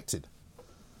me are connected.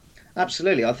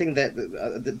 Absolutely. I think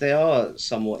that they are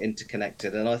somewhat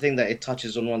interconnected. And I think that it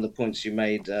touches on one of the points you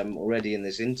made already in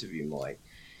this interview, Mike,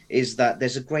 is that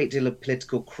there's a great deal of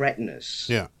political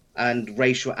correctness and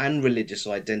racial and religious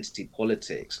identity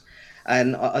politics.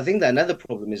 And I think that another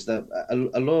problem is that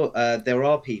there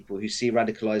are people who see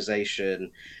radicalization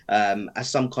as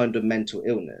some kind of mental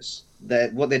illness.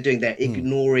 What they're doing, they're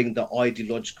ignoring the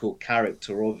ideological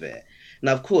character of it.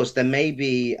 Now, of course, there may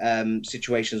be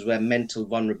situations where mental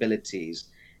vulnerabilities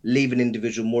leave an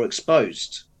individual more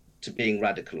exposed to being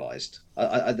radicalized.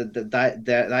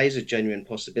 That is a genuine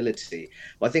possibility.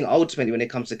 But I think ultimately, when it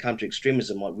comes to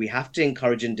counter-extremism, we have to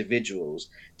encourage individuals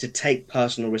to take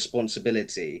personal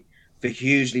responsibility for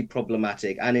hugely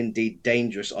problematic and indeed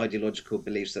dangerous ideological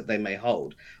beliefs that they may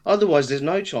hold. Otherwise, there's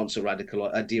no chance of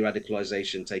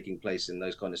de-radicalization taking place in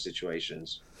those kind of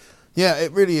situations. Yeah,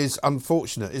 it really is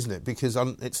unfortunate, isn't it? Because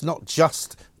it's not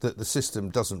just that the system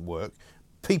doesn't work.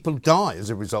 People die as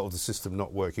a result of the system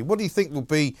not working. What do you think will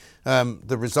be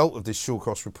the result of this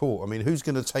Shawcross report? I mean, who's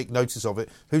going to take notice of it?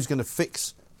 Who's going to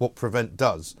fix what Prevent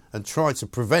does and try to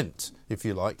prevent, if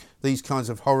you like, these kinds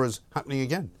of horrors happening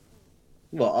again?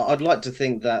 Well, I'd like to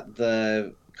think that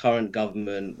the current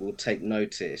government will take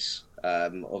notice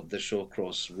of the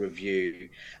Shawcross review,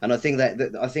 and I think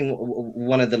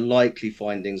one of the likely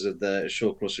findings of the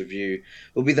Shawcross review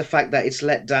will be the fact that it's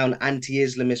let down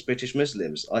anti-Islamist British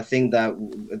Muslims. I think that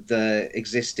the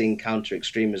existing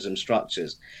counter-extremism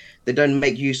structures, they don't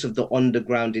make use of the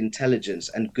underground intelligence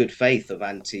and good faith of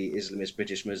anti-Islamist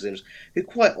British Muslims, who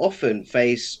quite often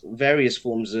face various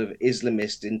forms of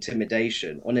Islamist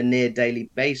intimidation on a near daily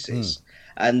basis.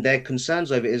 And their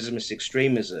concerns over Islamist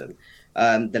extremism,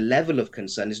 the level of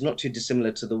concern is not too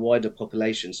dissimilar to the wider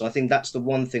population. So I think that's the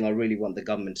one thing I really want the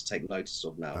government to take notice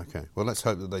of now. OK, well, let's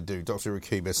hope that they do. Dr.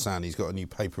 Rakib Ehsan, he's got a new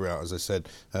paper out, as I said.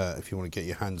 If you want to get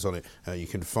your hands on it, you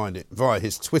can find it via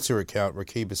his Twitter account,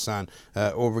 Rakib Ehsan,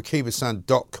 or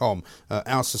rakibehsan.com,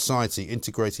 Our Society,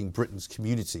 Integrating Britain's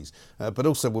Communities. But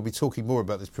also we'll be talking more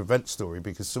about this Prevent story,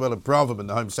 because Suella Braverman,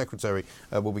 the Home Secretary,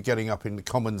 will be getting up in the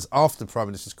Commons after Prime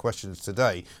Minister's questions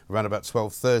today, around about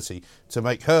 12:30, to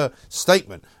make her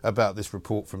statement about this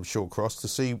report from Shawcross, to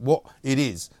see what it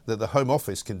is that the Home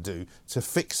Office can do to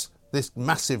fix this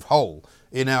massive hole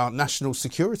in our national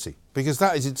security, because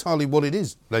that is entirely what it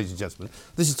is, ladies and gentlemen.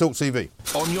 This is Talk TV.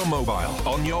 On your mobile,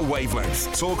 on your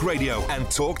wavelength, Talk Radio and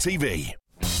Talk TV.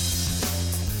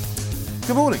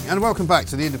 Good morning and welcome back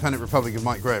to the Independent Republic of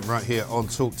Mike Graham right here on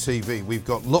Talk TV. We've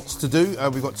got lots to do.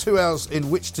 We've got 2 hours in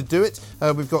which to do it.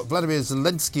 We've got Vladimir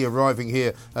Zelensky arriving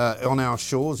here on our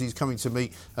shores. He's coming to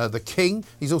meet the King.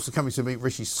 He's also coming to meet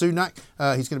Rishi Sunak.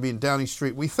 He's going to be in Downing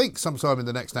Street, we think, sometime in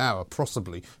the next hour,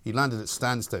 possibly. He landed at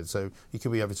Stansted, so he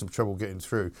could be having some trouble getting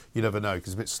through. You never know,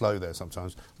 because it's a bit slow there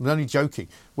sometimes. I'm only joking.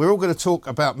 We're all going to talk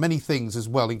about many things as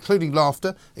well, including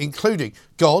laughter, including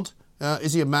God.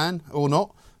 Is he a man or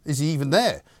not? Is he even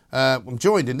there? I'm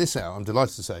joined in this hour, I'm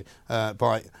delighted to say,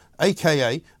 by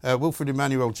a.k.a. Wilfred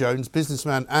Emmanuel Jones,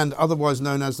 businessman and otherwise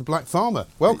known as the Black Farmer.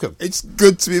 Welcome. It's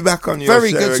good to be back on your show.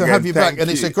 Very good to have you back. Thank and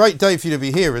you. It's a great day for you to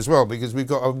be here as well, because we've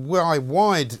got a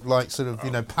wide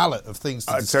palette of things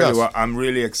to discuss. I tell you what, I'm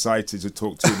really excited to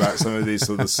talk to you about some of these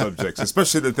sort of subjects,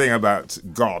 especially the thing about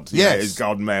God. Yes. Is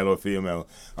God male or female?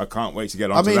 I can't wait to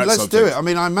get on to that let's subject. do it. I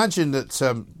mean, I imagine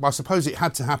that, I suppose it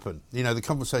had to happen. The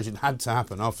conversation had to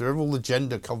happen after all the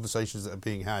gender conversations that are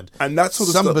being had. And that sort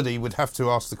of somebody would have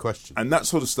to ask the question. And that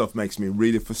sort of stuff makes me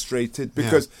really frustrated,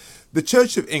 because the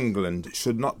Church of England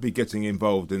should not be getting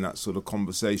involved in that sort of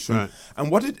conversation. Right.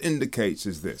 And what it indicates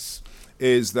is this.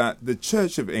 is that the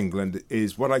Church of England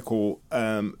is what I call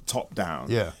top down.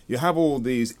 Yeah. You have all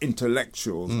these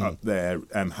intellectuals up there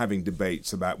having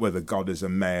debates about whether God is a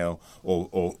male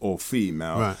or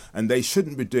female, Right. and they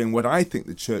shouldn't be doing what I think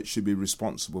the church should be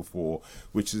responsible for,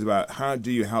 which is about how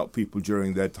do you help people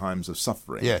during their times of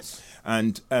suffering. Yes.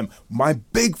 And my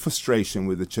big frustration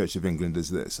with the Church of England is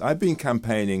this. I've been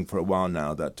campaigning for a while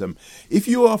now that if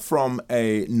you are from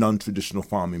a non-traditional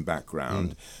farming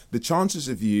background, the chances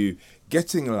of you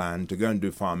getting land to go and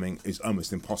do farming is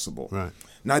almost impossible. Right.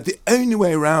 Now, the only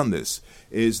way around this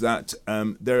is that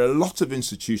there are a lot of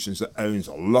institutions that owns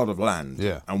a lot of land.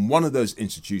 Yeah. And one of those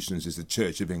institutions is the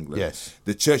Church of England. Yes.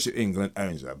 The Church of England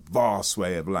owns a vast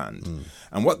sway of land.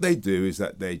 And what they do is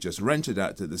that they just rent it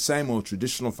out to the same old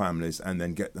traditional families and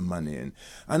then get the money in.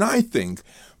 And I think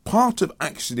part of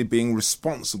actually being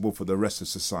responsible for the rest of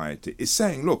society is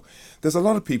saying, look, there's a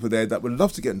lot of people there that would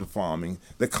love to get into farming.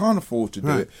 They can't afford to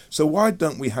do it. So why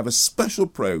don't we have a special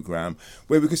program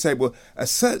where we could say, well, a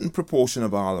certain proportion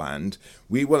of our land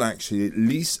we will actually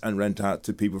lease and rent out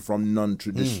to people from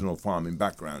non-traditional farming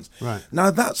backgrounds. Right.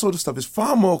 Now, that sort of stuff is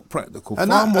far more practical,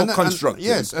 far more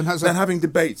constructive than having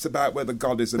debates about whether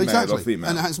God is a male or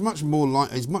female. And it's much more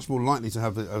likely to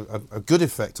have a good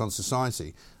effect on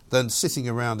society than sitting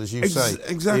around, as you say,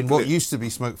 in what used to be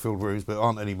smoke-filled rooms, but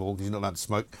aren't anymore because you're not allowed to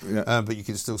smoke, but you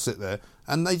can still sit there.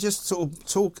 And they just sort of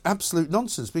talk absolute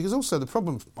nonsense, because also the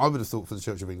problem, I would have thought, for the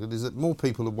Church of England is that more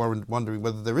people are wondering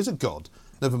whether there is a God,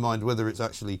 never mind whether it's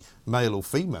actually male or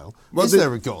female. Well, is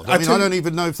there a God? I don't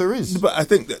even know if there is. But I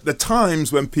think that the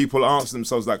times when people ask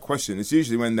themselves that question, it's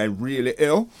usually when they're really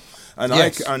ill. And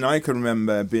I can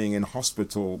remember being in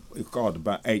hospital,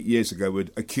 about 8 years ago,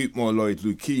 with acute myeloid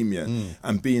leukemia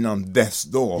and being on death's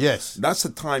door. Yes. That's the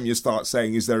time you start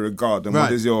saying, is there a God? And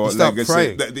what is your legacy?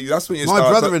 Praying. That's when you My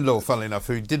start... brother-in-law, funnily enough,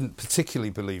 who didn't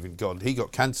particularly believe in God, he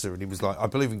got cancer and he was like, I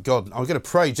believe in God. I'm going to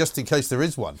pray just in case there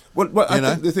is one. Well I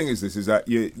think the thing is this, is that,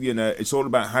 you know, it's all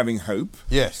about having hope.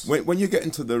 Yes. When you get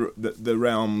into the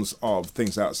realms of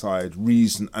things outside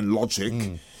reason and logic...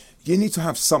 You need to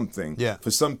have something. Yeah.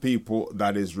 For some people,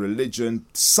 that is religion.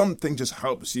 Something just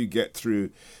helps you get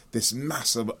through this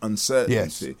massive uncertainty.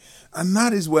 Yes. And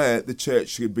that is where the church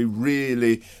should be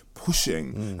really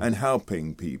pushing and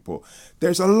helping people.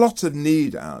 There's a lot of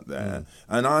need out there,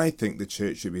 and I think the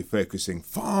church should be focusing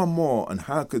far more on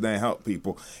how could they help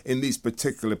people in these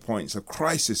particular points of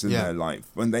crisis in their life,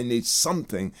 when they need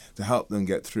something to help them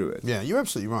get through it. Yeah, you're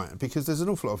absolutely right, because there's an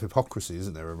awful lot of hypocrisy,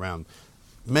 isn't there, around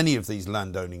many of these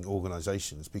landowning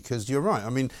organisations, because you're right. I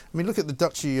mean, look at the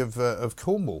Duchy of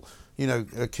Cornwall. You know,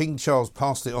 King Charles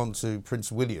passed it on to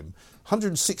Prince William.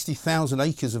 160,000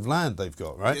 acres of land they've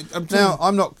got, right? Now,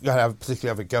 I'm not going to particularly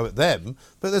have a go at them,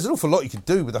 but there's an awful lot you could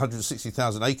do with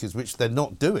 160,000 acres, which they're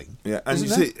not doing. Yeah, and you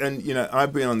see,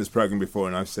 I've been on this programme before,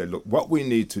 and I've said, look, what we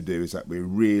need to do is that we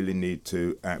really need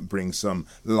to bring some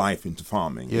life into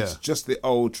farming. Yeah. It's just the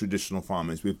old traditional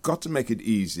farmers. We've got to make it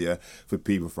easier for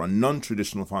people from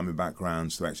non-traditional farming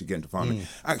backgrounds to actually get into farming.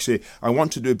 Actually, I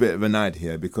want to do a bit of an ad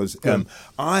here, because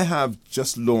I have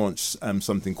just launched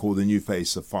something called the New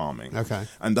Face of Farming. Okay.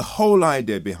 And the whole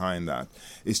idea behind that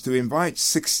is to invite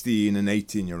 16 and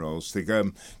 18-year-olds to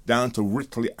go down to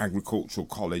Ritley Agricultural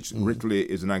College. Ritley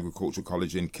is an agricultural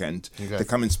college in Kent. Okay. To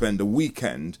come and spend a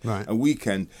weekend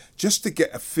just to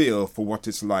get a feel for what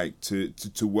it's like to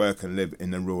work and live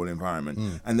in a rural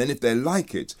environment. And then if they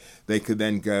like it, they could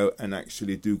then go and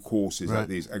actually do courses at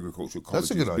these agricultural colleges.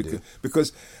 That's a good idea.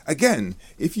 Because, again,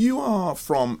 if you are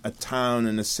from a town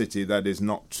and a city that is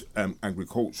not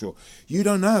agricultural, you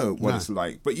don't know what it's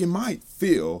like. But you might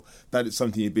feel that it's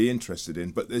something you'd be interested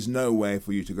in, but there's no way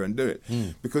for you to go and do it.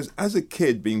 Because as a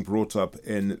kid being brought up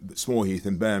in Smallheath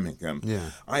in Birmingham,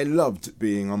 I loved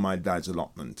being on my dad's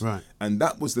allotment. Right. And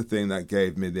that was the thing that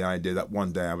gave me the idea that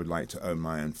one day I would like to own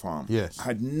my own farm. Yes. I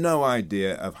had no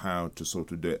idea of how to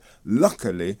sort of do it.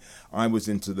 Luckily, I was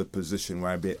into the position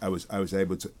where I was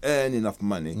able to earn enough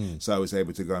money, so I was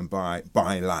able to go and buy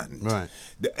land. Right.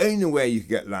 The only way you can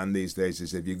get land these days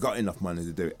is if you've got enough money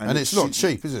to do it. And it's not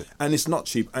cheap, is it? And it's not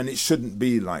cheap, and it shouldn't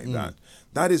be like that.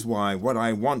 That is why what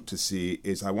I want to see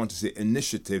is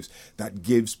initiatives that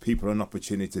gives people an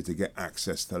opportunity to get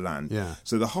access to land. Yeah.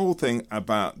 So the whole thing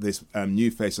about this New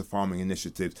Face of Farming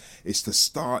initiative is to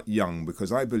start young,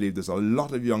 because I believe there's a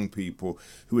lot of young people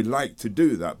who would like to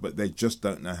do that, but they just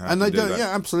don't know how to do that.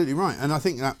 Yeah, absolutely right. And I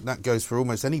think that goes for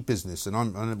almost any business.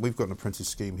 And we've got an apprentice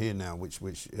scheme here now, which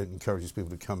encourages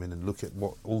people to come in and look at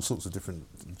what all sorts of different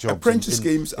jobs. Apprentice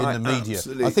schemes in the media.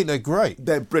 Absolutely. I think they're great.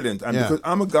 They're brilliant. And because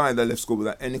I'm a guy that left school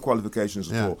without any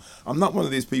qualifications at all. I'm not one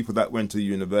of these people that went to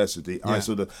university.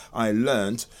 I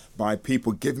learned by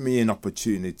people giving me an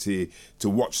opportunity to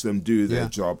watch them do their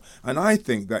job. And I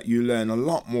think that you learn a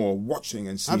lot more watching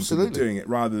and seeing people doing it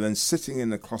rather than sitting in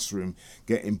the classroom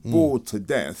getting bored to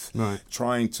death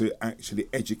trying to actually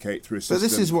educate through a system. But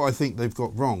this is what I think they've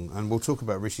got wrong, and we'll talk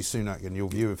about Rishi Sunak and your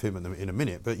view of him in a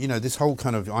minute. But, you know, this whole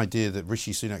kind of idea that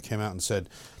Rishi Sunak came out and said,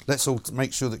 let's all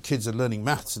make sure that kids are learning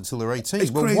maths until they're 18.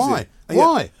 It's well, crazy. why?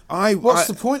 Yeah. Why? What's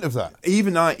the point of that?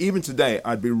 Even today,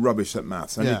 I'd be rubbish at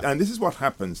maths. And this is what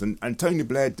happens. And Tony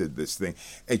Blair did this thing,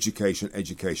 education.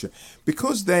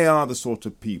 Because they are the sort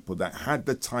of people that had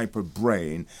the type of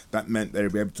brain that meant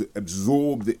they'd be able to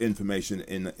absorb the information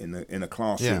in a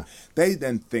classroom. They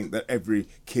then think that every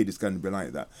kid is going to be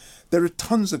like that. There are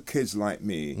tons of kids like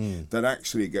me that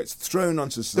actually gets thrown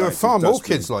onto society. There are far more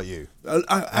kids like you.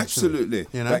 Absolutely.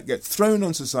 You know? That get thrown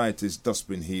on society's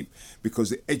dustbin heap because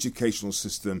the educational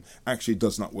system actually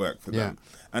does not work for them.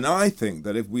 And I think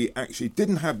that if we actually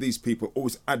didn't have these people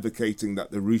always advocating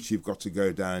that the route you've got to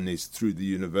go down is through the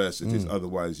universities,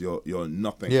 otherwise you're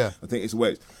nothing. I think it's a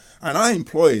waste. And I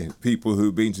employ people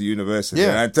who've been to university.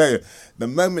 And I tell you, the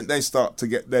moment they start to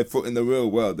get their foot in the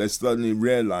real world, they suddenly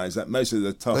realise that most of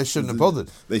the tough... They shouldn't have bothered.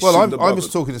 I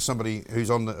was talking to somebody who's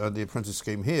on the apprentice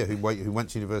scheme here, who went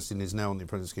to university and is now on the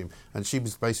apprentice scheme, and she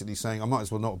was basically saying, I might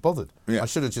as well not have bothered. I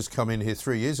should have just come in here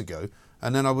 3 years ago,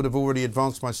 and then I would have already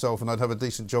advanced myself and I'd have a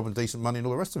decent job and decent money and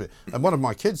all the rest of it. And one of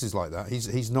my kids is like that.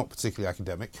 He's not particularly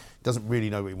academic, doesn't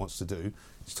really know what he wants to do.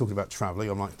 He's talking about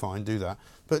travelling. I'm like, fine, do that.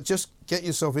 But just get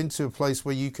yourself into a place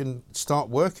where you can start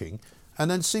working and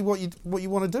then see what you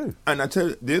want to do. And I tell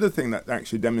you, the other thing that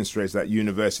actually demonstrates that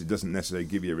university doesn't necessarily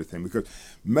give you everything, because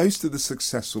most of the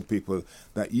successful people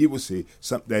that you will see,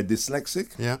 they're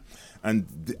dyslexic.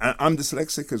 And I'm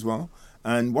dyslexic as well.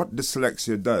 And what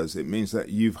dyslexia does, it means that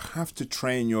you have to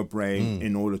train your brain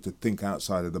in order to think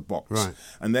outside of the box.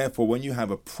 And therefore, when you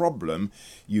have a problem,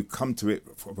 you come to it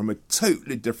from a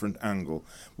totally different angle.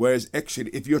 Whereas actually,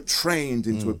 if you're trained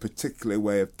into a particular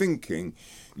way of thinking,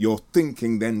 your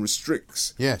thinking then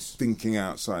restricts thinking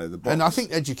outside of the box. And I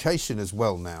think education as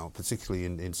well now, particularly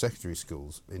in secondary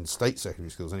schools, in state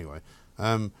secondary schools anyway,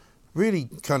 really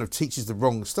kind of teaches the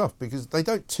wrong stuff, because they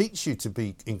don't teach you to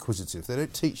be inquisitive. They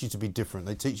don't teach you to be different.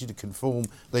 They teach you to conform.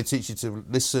 They teach you to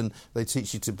listen. They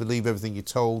teach you to believe everything you're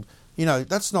told. You know,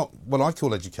 that's not what I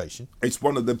call education. It's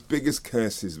one of the biggest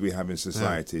curses we have in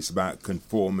society. It's about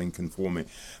conforming.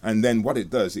 And then what it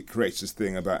does, it creates this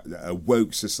thing about a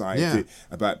woke society,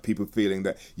 about people feeling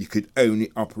that you could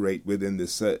only operate within the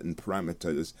certain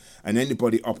parameters, and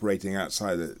anybody operating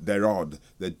outside, they're odd,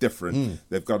 they're different,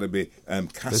 they've got to be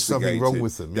castigated. There's something wrong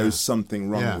with them. There's something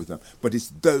wrong with them. But it's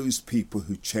those people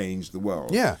who change the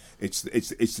world. It's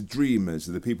the dreamers,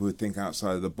 the people who think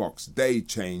outside of the box. They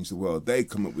change the world. They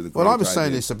come up with a great Well, I was saying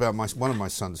idea. this about one of my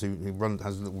sons who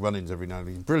has little run-ins every now and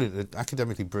then. He's brilliant,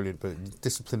 academically brilliant, but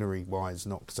disciplinary-wise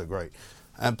not so great.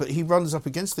 But he runs up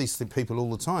against these people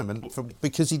all the time, and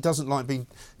because he doesn't like being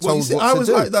told what to do. I was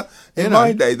like that in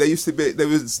my day. They used to be. They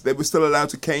were still allowed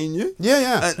to cane you.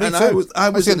 And I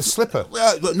was getting a slipper.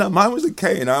 No, mine was a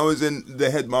cane. I was in the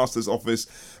headmaster's office,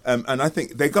 and I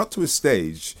think they got to a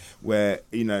stage where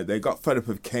they got fed up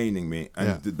of caning me,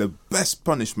 and the best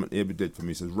punishment he ever did for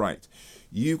me says, right,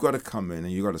 you've got to come in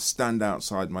and you've got to stand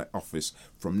outside my office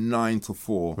from 9 to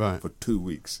 4 for 2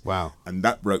 weeks. Wow. And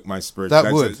that broke my spirit.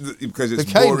 That would. Because it's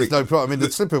the cane boring. was no problem. I mean, the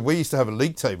slipper, we used to have a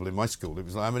league table in my school. It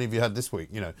was like, how many of you had this week?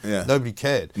 Nobody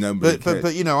cared. Nobody cared.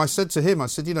 But I said to him,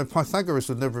 Pythagoras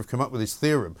would never have come up with his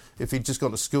theorem if he'd just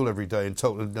gone to school every day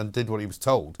and did what he was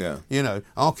told.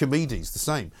 Archimedes, the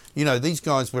same. These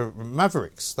guys were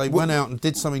mavericks. They went out and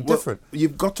did something different.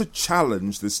 You've got to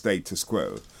challenge the status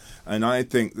quo. And I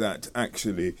think that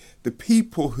actually the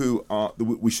people who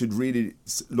we should really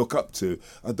look up to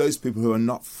are those people who are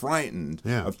not frightened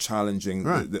of challenging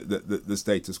the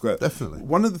status quo. Definitely.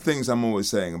 One of the things I'm always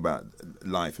saying about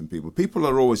life and people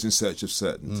are always in search of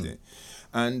certainty.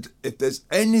 And if there's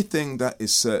anything that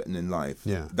is certain in life,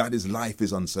 that is life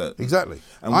is uncertain. Exactly.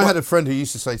 And I had a friend who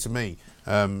used to say to me,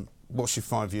 what's your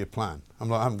 5-year plan? I'm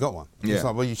like, I haven't got one. He's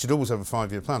like, well, you should always have a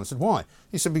 5-year plan. I said, why?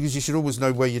 He said, because you should always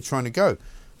know where you're trying to go.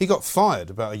 He got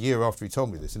fired about a year after he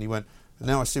told me this, and he went,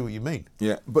 now I see what you mean.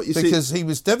 But because he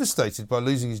was devastated by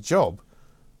losing his job,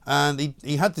 and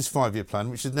he had this 5-year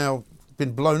plan, which has now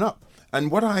been blown up.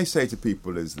 And what I say to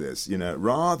people is this,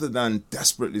 rather than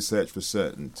desperately search for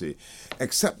certainty,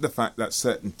 accept the fact that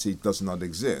certainty does not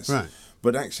exist,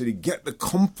 but actually get the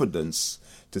confidence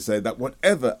to say that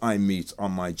whatever I meet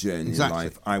on my journey in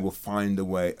life, I will find a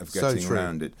way of getting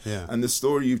around it. Yeah. And the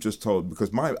story you've just told,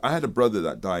 because I had a brother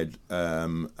that died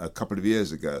a couple of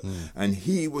years ago, and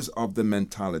he was of the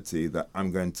mentality that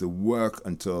I'm going to work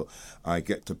until I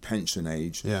get to pension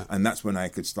age, and that's when I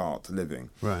could start living.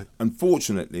 Right.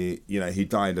 Unfortunately, he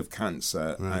died of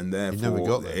cancer, and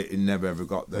therefore it never ever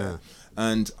got there. Yeah.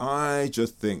 And I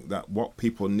just think that what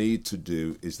people need to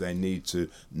do is they need to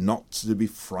not to be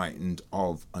frightened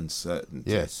of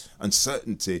uncertainty. Yes.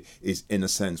 Uncertainty is, in a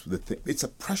sense, it's a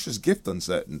precious gift,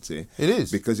 uncertainty. It is.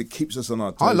 Because it keeps us on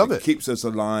our toes. I love it. It keeps us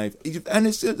alive. And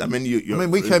it's,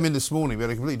 we came in this morning, we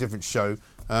had a completely different show,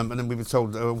 and then we were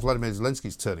told Vladimir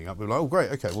Zelensky's turning up. We were like, oh,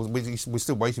 great, okay, well, we're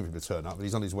still waiting for him to turn up, but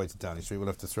he's on his way to Downing Street. We'll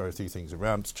have to throw a few things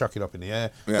around, chuck it up in the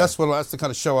air. Yeah. That's the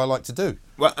kind of show I like to do.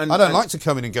 Well, I don't like to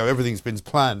come in and go, everything's been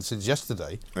planned since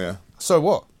yesterday. Yeah. So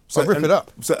what? So rip it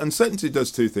up. So uncertainty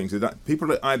does two things. Is that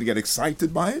people either get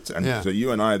excited by it, and so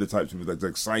you and I are the types of people that are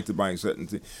excited by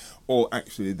uncertainty, or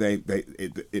actually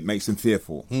it makes them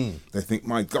fearful. They think,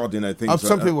 my God, things.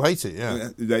 Some people hate it. Yeah,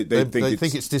 they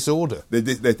think it's disorder.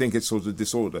 They think it's sort of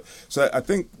disorder. So I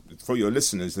think for your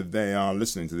listeners, if they are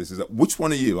listening to this, is that which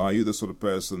one are you? Are you the sort of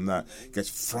person that gets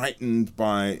frightened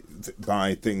by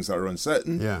things that are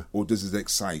uncertain, or does it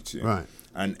excite you? Right.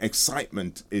 And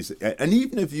excitement is, and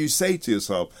even if you say to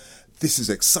yourself, this is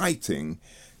exciting,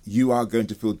 you are going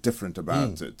to feel different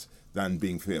about it than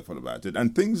being fearful about it.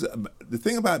 And the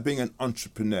thing about being an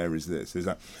entrepreneur is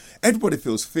that everybody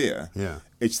feels fear. Yeah.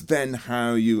 It's then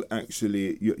how you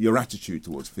actually, your attitude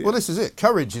towards fear. Well, this is it.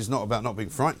 Courage is not about not being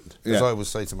frightened. As I always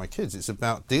say to my kids, it's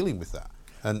about dealing with that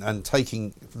and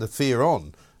taking the fear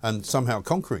on and somehow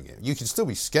conquering it. You can still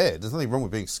be scared. There's nothing wrong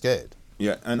with being scared.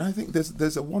 Yeah, and I think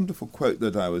there's a wonderful quote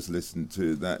that I was listening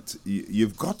to, that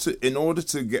you've got to, in order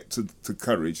to get to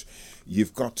courage,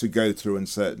 you've got to go through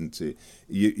uncertainty.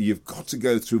 You've got to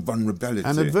go through vulnerability.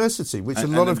 And adversity, which a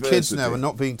lot of kids now are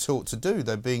not being taught to do.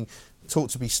 They're being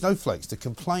taught to be snowflakes, to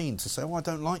complain, to say, oh, I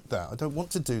don't like that. I don't want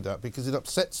to do that because it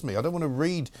upsets me. I don't want to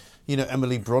read,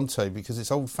 Emily Bronte because it's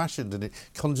old-fashioned and it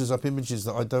conjures up images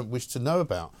that I don't wish to know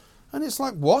about. And it's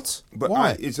like, what? But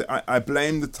why? I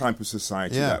blame the type of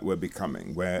society that we're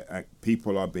becoming, where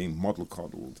people are being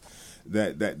model-coddled.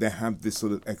 They have this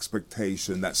sort of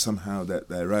expectation that somehow that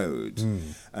they're owed,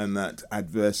 and that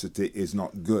adversity is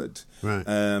not good.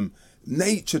 Right.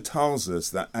 Nature tells us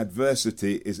that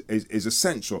adversity is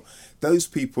essential. Those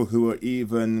people who are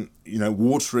even,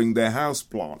 watering their house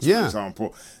plants, for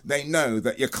example, they know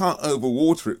that you can't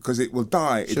overwater it because it will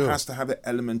die. Sure. It has to have an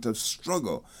element of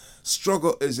struggle.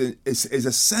 Struggle is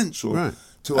essential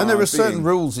to our and there are being. certain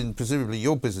rules in presumably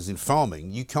your business in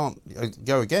farming you can't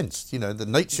go against. The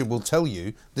nature will tell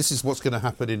you this is what's going to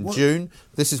happen in June,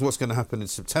 this is what's going to happen in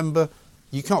September.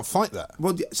 You can't fight that.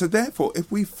 Well, so therefore,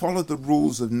 if we follow the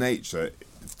rules of nature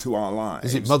to our lives...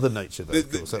 Is it Mother Nature, though?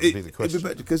 Of course, that would be the question.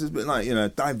 Because it's been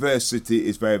like, diversity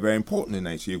is very, very important in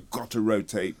nature. You've got to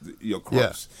rotate your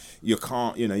crops. Yeah. You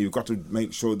can't, you've got to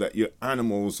make sure that your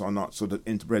animals are not sort of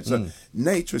interbred. So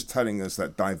nature is telling us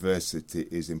that diversity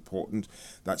is important,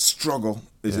 that struggle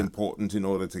is important in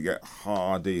order to get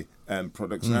hardy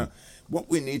products. Now, what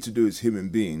we need to do as human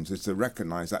beings is to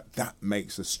recognise that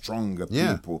makes us stronger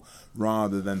people,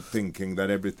 rather than thinking that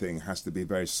everything has to be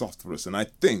very soft for us. And I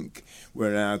think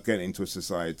we're now getting to a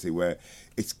society where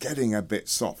it's getting a bit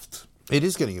soft. It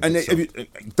is getting a bit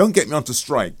soft. Don't get me onto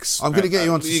strikes. I'm going to get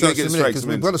you onto strikes in a minute, because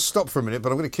we've got to stop for a minute,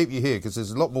 but I'm going to keep you here because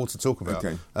there's a lot more to talk about.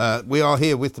 Okay. We are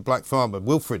here with the Black Farmer,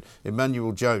 Wilfred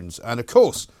Emmanuel Jones, and of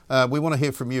course we want to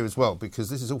hear from you as well, because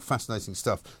this is all fascinating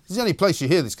stuff. This is the only place you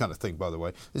hear this kind of thing, by the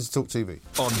way. This is Talk TV.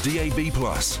 On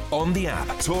DAB+, on the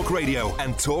app, Talk Radio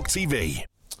and Talk TV.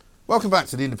 Welcome back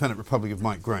to the Independent Republic of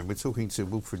Mike Graham. We're talking to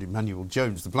Wilfred Emmanuel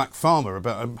Jones, the Black Farmer,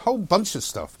 about a whole bunch of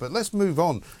stuff. But let's move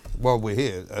on while we're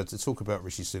here to talk about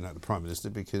Rishi Sunak, the Prime Minister,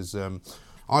 because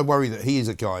I worry that he is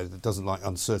a guy that doesn't like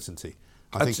uncertainty.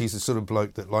 I think he's the sort of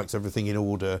bloke that likes everything in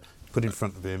order, put in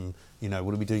front of him.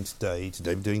 What are we doing today?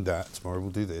 Today we're doing that. Tomorrow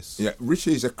we'll do this. Yeah,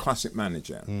 Rishi is a classic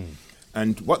manager.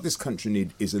 And what this country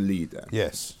needs is a leader.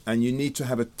 Yes. And you need to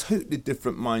have a totally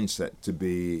different mindset to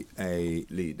be a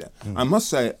leader. I must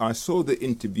say, I saw the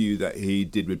interview that he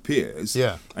did with Piers.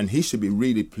 Yeah. And he should be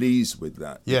really pleased with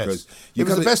that. Yes. Because it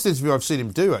was the best interview I've seen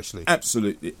him do, actually.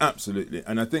 Absolutely, absolutely.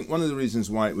 And I think one of the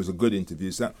reasons why it was a good interview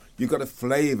is that you got a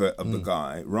flavour of the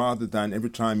guy, rather than every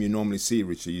time you normally see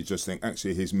Richie, you just think,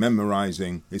 actually, he's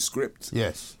memorising his script.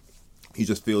 Yes. You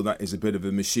just feel that is a bit of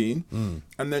a machine.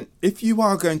 And then if you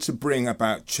are going to bring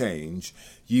about change,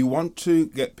 you want to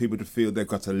get people to feel they've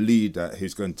got a leader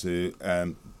who's going to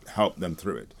help them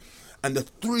through it. And the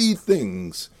three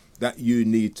things that you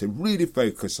need to really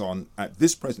focus on at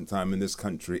this present time in this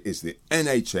country is the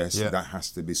NHS. That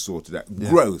has to be sorted out.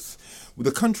 Growth. Well,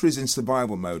 the country is in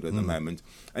survival mode at the moment,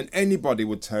 and anybody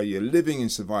would tell you living in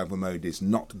survival mode is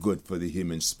not good for the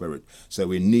human spirit. So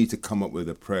we need to come up with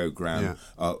a program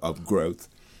of growth,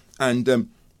 and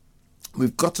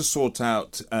we've got to sort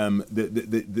out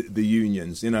the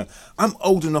unions. You know, I'm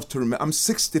old enough to remember. I'm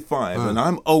 65, and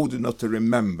I'm old enough to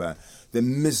remember the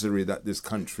misery that this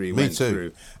country went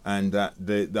through, and that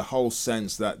the whole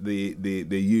sense that the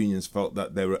unions felt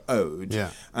that they were owed.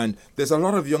 And there's a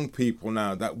lot of young people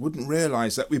now that wouldn't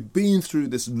realise that we've been through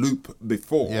this loop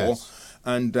before,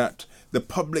 and that the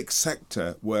public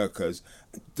sector workers,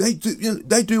 they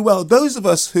do well. Those of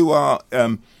us who are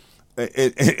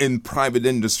in private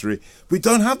industry, we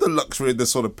don't have the luxury of the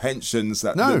sort of pensions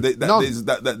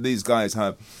that these guys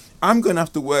have. I'm going to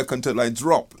have to work until I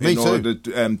drop in order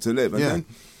to live. And then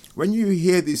when you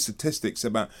hear these statistics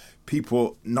about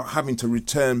people not having to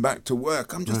return back to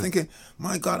work, I'm just thinking,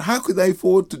 my God, how could they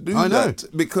afford to do that?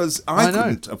 Because I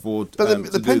couldn't afford to do that.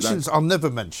 But the pensions are never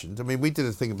mentioned. I mean, we did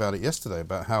a thing about it yesterday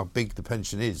about how big the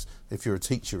pension is if you're a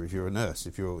teacher, if you're a nurse,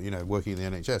 if you're working in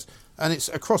the NHS. And it's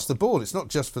across the board. It's not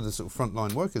just for the sort of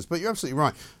frontline workers. But you're absolutely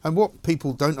right. And what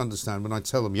people don't understand when I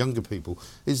tell them, younger people,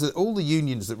 is that all the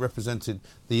unions that represented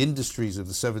the industries of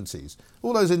the 70s,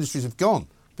 all those industries have gone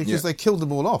because they killed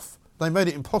them all off. They made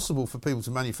it impossible for people to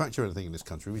manufacture anything in this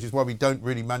country, which is why we don't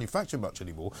really manufacture much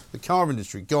anymore. The car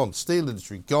industry, gone. Steel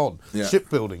industry, gone.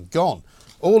 Shipbuilding, gone.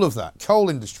 All of that. Coal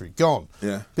industry, gone.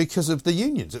 Because of the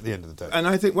unions at the end of the day. And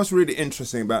I think what's really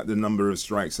interesting about the number of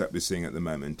strikes that we're seeing at the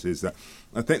moment is that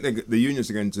I think the unions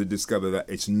are going to discover that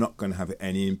it's not going to have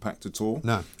any impact at all.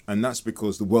 No. And that's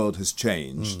because the world has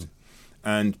changed.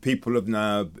 And people have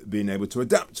now been able to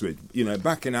adapt to it. You know,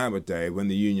 back in our day, when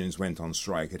the unions went on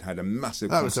strike, it had a massive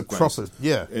consequence.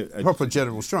 That was a proper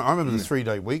general strike. I remember the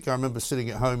 3-day week. I remember sitting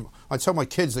at home. I tell my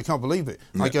kids, they can't believe it.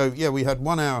 I go, we had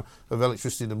 1 hour of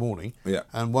electricity in the morning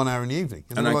and 1 hour in the evening.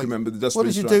 And I can remember the dust. What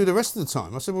did you do the rest of the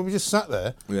time? I said, well, we just sat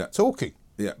there talking.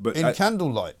 But in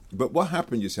candlelight. But what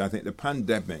happened, you see, I think the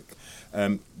pandemic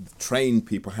trained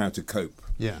people how to cope.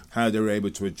 How they were able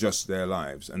to adjust their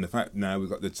lives, and the fact now we've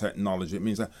got the technology, it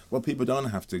means that people don't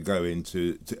have to go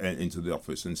into the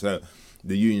office, and so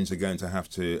the unions are going to have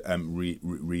to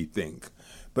rethink.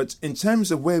 But in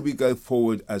terms of where we go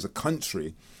forward as a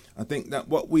country, I think that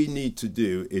what we need to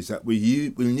do is that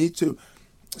we need to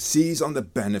seize on the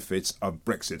benefits of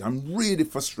Brexit. I'm really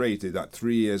frustrated that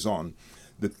 3 years on,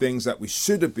 the things that we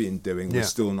should have been doing, we're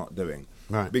still not doing.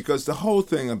 Right. Because the whole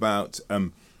thing about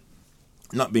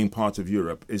not being part of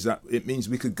Europe is that it means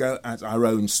we could go at our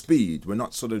own speed. We're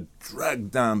not sort of dragged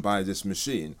down by this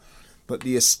machine. But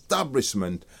the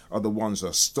establishment are the ones that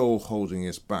are still holding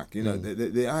us back. You know,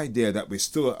 the idea that we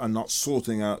still are not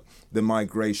sorting out the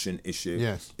migration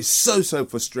issue is so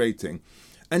frustrating.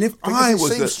 And if I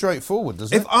was straightforward,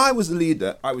 doesn't it? If I was the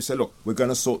leader, I would say, look, we're going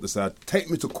to sort this out. Take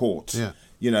me to court.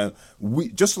 You know, we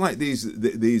just like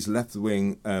these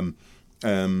left-wing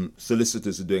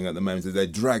solicitors are doing at the moment, they're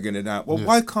dragging it out. Well,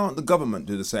 why can't the government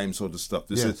do the same sort of stuff?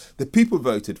 This is, the people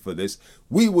voted for this.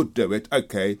 We would do it.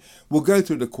 Okay, we'll go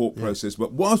through the court process,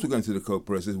 but whilst we're going through the court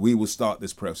process, we will start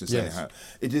this process anyhow.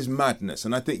 It is madness,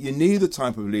 and I think you need the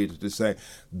type of leader to say,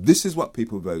 this is what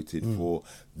people voted for.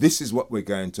 This is what we're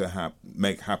going to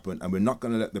make happen, and we're not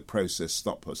going to let the process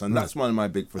stop us. And that's one of my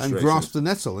big frustrations. And grasp the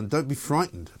nettle, and don't be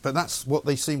frightened. But that's what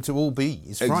they seem to all be,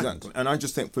 is frightened. Exactly. And I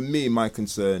just think, for me, my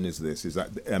concern is this, is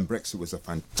that Brexit was a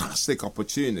fantastic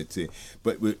opportunity,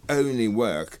 but it will only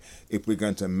work if we're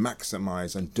going to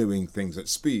maximise on doing things at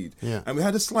speed. And we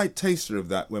had a slight taster of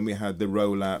that when we had the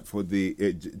rollout for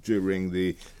during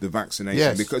the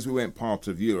vaccination, because we weren't part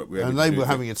of Europe. And they were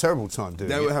having a terrible time doing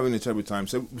it. They were having a terrible time.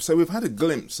 So we've had a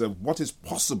glimpse of what is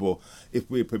possible if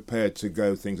we're prepared to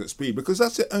go things at speed, because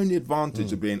that's the only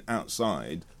advantage of being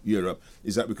outside Europe,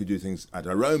 is that we could do things at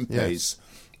our own pace.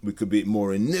 We could be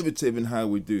more innovative in how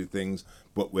we do things,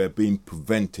 but we're being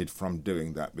prevented from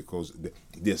doing that because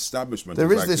the establishment...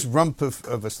 There is this rump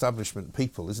of establishment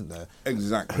people, isn't there?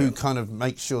 Exactly. Who kind of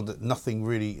make sure that nothing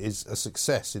really is a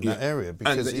success in that area,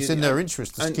 because it's in their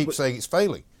interest to keep saying it's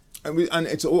failing. And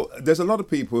there's a lot of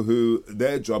people who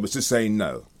their job is to say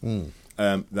no.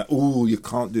 That, you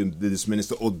can't do this,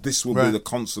 Minister, or this will be the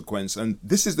consequence. And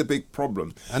this is the big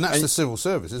problem. And that's the civil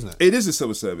service, isn't it? It is the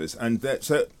civil service. And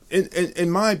so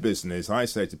in my business, I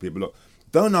say to people, look,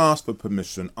 don't ask for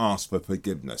permission, ask for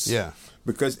forgiveness.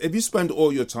 Because if you spend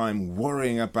all your time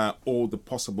worrying about all the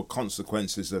possible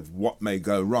consequences of what may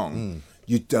go wrong,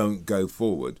 you don't go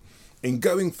forward. in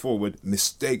going forward,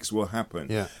 mistakes will happen.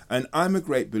 Yeah. And I'm a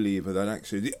great believer that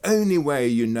actually the only way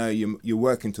you know you're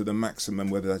working to the maximum,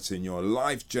 whether that's in your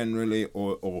life generally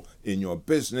or in your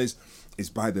business, is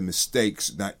by the mistakes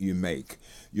that you make.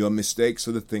 Your mistakes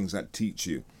are the things that teach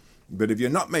you. But if you're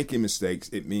not making mistakes,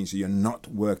 it means you're not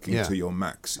working to your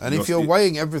max. And if you're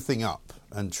weighing everything up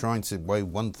and trying to weigh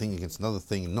one thing against another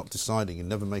thing and not deciding and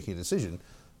never making a decision,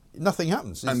 nothing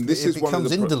happens. It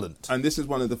becomes indolent. And this is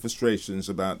one of the frustrations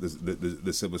about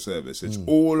the civil service. It's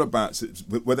all about, and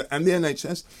the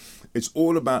NHS, it's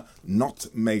all about not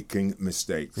making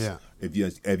mistakes. Yeah.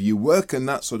 If you work in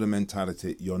that sort of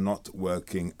mentality, you're not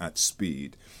working at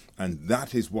speed. And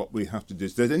that is what we have to do.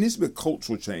 There needs to be a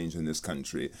cultural change in this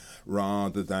country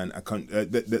rather than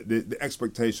the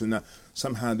expectation that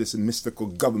somehow this mystical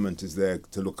government is there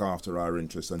to look after our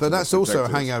interests. But that's also a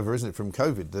hangover, isn't it, from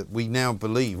COVID, that we now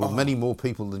believe, or many more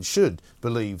people than should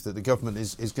believe, that the government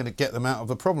is going to get them out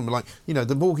of a problem. Like,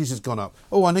 the mortgage has gone up.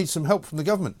 Oh, I need some help from the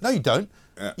government. No, you don't.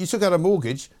 Yeah. You took out a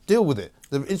mortgage, deal with it.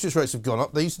 The interest rates have gone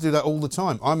up. They used to do that all the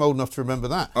time. I'm old enough to remember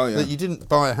that. Oh, yeah. That you didn't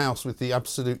buy a house with the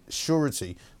absolute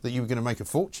surety that you were going to make a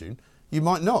fortune. You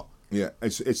might not. Yeah,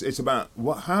 it's about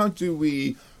how do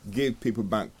we give people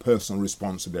back personal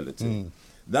responsibility?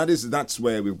 That's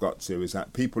where we've got to, is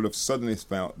that people have suddenly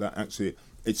felt that actually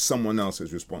it's someone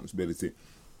else's responsibility.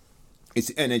 It's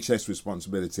the NHS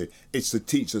responsibility. It's the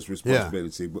teacher's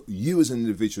responsibility. Yeah. But you as an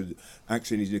individual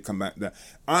actually need to come back there.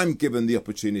 I'm given the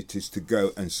opportunities to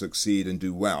go and succeed and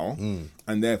do well,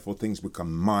 and therefore things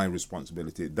become my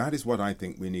responsibility. That is what I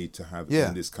think we need to have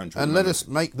in this country. And let us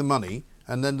make the money,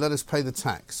 and then let us pay the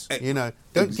tax.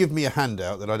 Don't give me a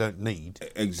handout that I don't need.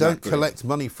 Exactly. Don't collect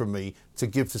money from me to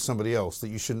give to somebody else that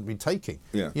you shouldn't be taking.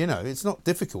 Yeah. It's not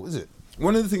difficult, is it?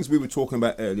 One of the things we were talking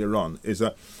about earlier on is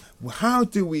that how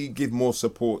do we give more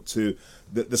support to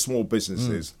the small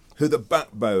businesses who are the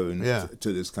backbone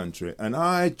to this country? And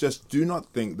I just do not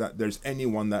think that there's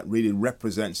anyone that really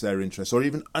represents their interests or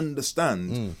even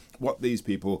understands what these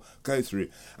people go through.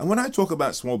 And when I talk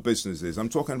about small businesses, I'm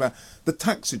talking about the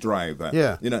taxi driver.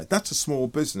 Yeah. That's a small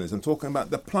business. I'm talking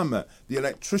about the plumber, the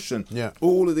electrician,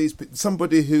 all of these,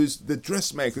 somebody who's the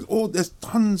dressmaker. There's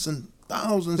tons and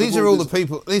thousands. These are all the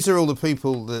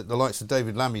people that the likes of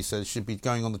David Lammy says should be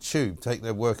going on the tube, take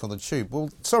their work on the tube.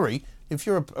 Well, sorry, if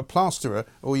you're a plasterer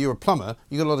or you're a plumber,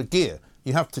 you've got a lot of gear.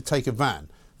 You have to take a van.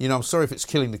 I'm sorry if it's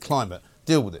killing the climate.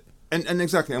 Deal with it. And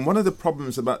exactly. And one of the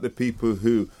problems about the people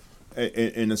who,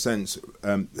 in a sense,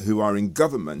 who are in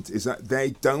government is that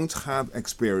they don't have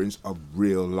experience of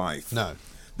real life. No.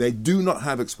 They do not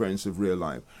have experience of real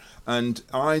life. And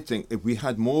I think if we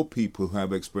had more people who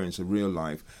have experience of real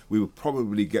life, we would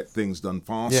probably get things done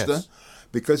faster. Yes.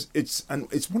 Because it's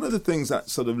one of the things that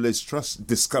sort of Liz Truss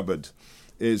discovered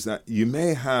is that you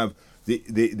may have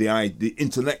the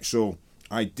intellectual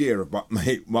idea of what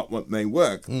may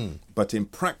work, but in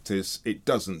practice it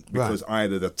doesn't, because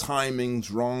either the timing's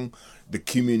wrong, the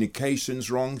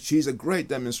communication's wrong. She's a great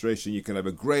demonstration. You can have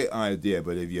a great idea,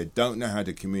 but if you don't know how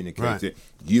to communicate it,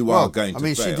 you are going to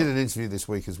fail. She did an interview this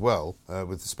week as well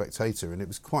with The Spectator, and it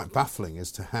was quite baffling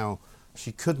as to how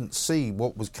she couldn't see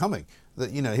what was coming.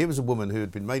 That, here was a woman who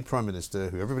had been made Prime Minister,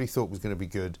 who everybody thought was going to be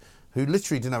good, who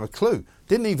literally didn't have a clue,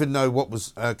 didn't even know what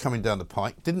was coming down the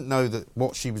pike, didn't know that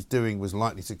what she was doing was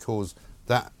likely to cause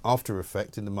that after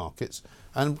effect in the markets,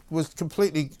 and was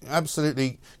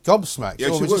absolutely gobsmacked.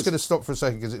 Yeah, we're just going to stop for a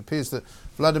second because it appears that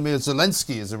Vladimir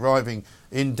Zelensky is arriving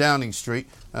in Downing Street.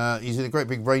 He's in a great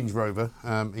big Range Rover.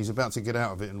 He's about to get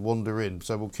out of it and wander in.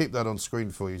 So we'll keep that on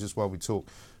screen for you just while we talk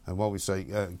and while we say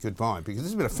goodbye, because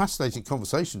this has been a fascinating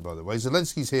conversation, by the way.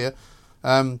 Zelensky's here.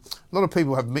 A lot of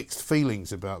people have mixed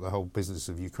feelings about the whole business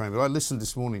of Ukraine, but I listened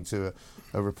this morning to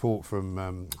a report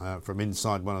from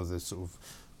inside one of the sort of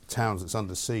towns that's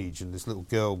under siege, and this little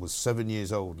girl was 7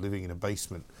 years old living in a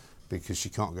basement because she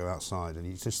can't go outside, and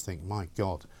you just think, my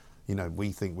God,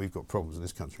 we think we've got problems in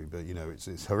this country, but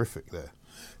it's horrific there.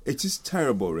 It is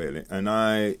terrible, really, and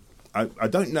I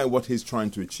don't know what he's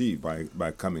trying to achieve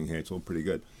by coming here. It's all pretty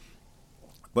good,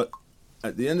 but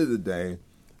at the end of the day,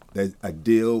 a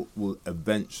deal will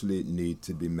eventually need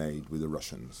to be made with the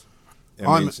Russians.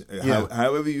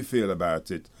 However you feel about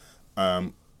it,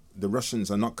 the Russians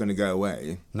are not going to go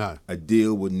away. No. A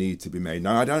deal would need to be made.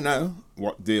 Now, I don't know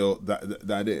what deal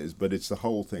that is, but it's the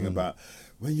whole thing about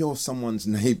when you're someone's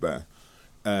neighbour,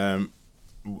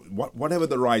 whatever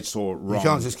the rights or wrong... You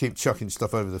can't just keep chucking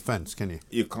stuff over the fence, can you?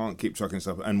 You can't keep chucking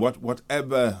stuff. And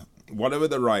whatever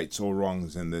the rights or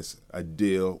wrongs in this, a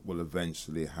deal will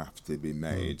eventually have to be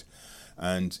made.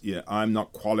 And I'm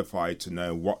not qualified to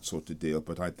know what sort of deal,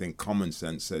 but I think common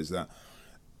sense says that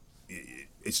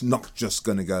it's not just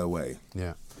going to go away.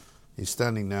 Yeah. He's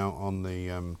standing now on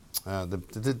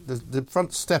the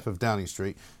front step of Downing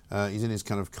Street. He's in his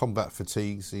kind of combat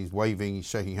fatigues. He's waving. He's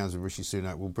shaking hands with Rishi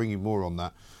Sunak. We'll bring you more on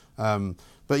that.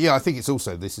 But yeah, I think it's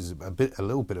also, this is a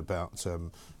little bit about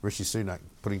Rishi Sunak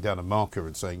putting down a marker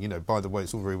and saying, by the way,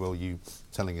 it's all very well you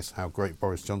telling us how great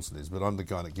Boris Johnson is, but I'm the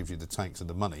guy that gives you the tanks and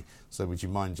the money. So would you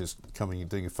mind just coming and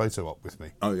doing a photo op with me?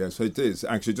 Oh yes, it is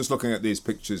actually. Just looking at these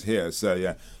pictures here, so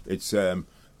yeah, it's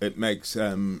it makes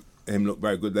him look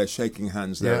very good. They're shaking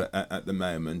hands there at the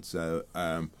moment. So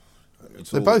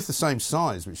they're both the same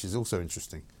size, which is also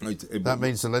interesting. That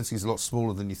means Zelensky's a lot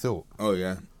smaller than you thought. Oh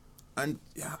yeah. And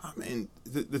yeah, I mean,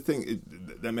 the thing,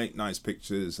 they make nice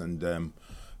pictures, and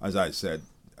as I said,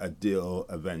 a deal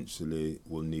eventually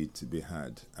will need to be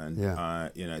had. And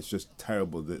it's just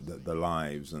terrible the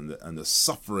lives and the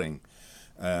suffering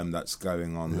that's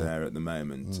going on there at the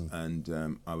moment.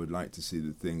 And I would like to see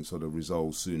the thing sort of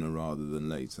resolved sooner rather than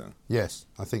later. Yes,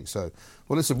 I think so.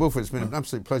 Well, listen, Wilfred, it's been an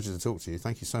absolute pleasure to talk to you.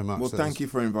 Thank you so much. Well, thank you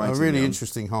for inviting me. A really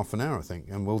interesting half an hour, I think,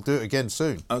 and we'll do it again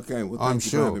soon. Okay, well, thank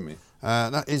you for having me.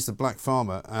 That is the Black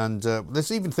Farmer, and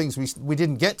there's even things we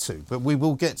didn't get to, but we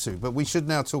will get to. But we should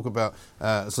now talk about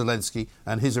Zelensky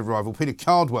and his arrival. Peter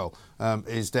Cardwell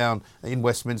is down in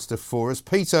Westminster for us.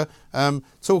 Peter,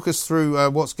 talk us through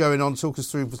what's going on. Talk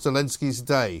us through Zelensky's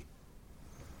day.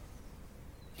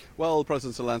 Well,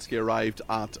 President Zelensky arrived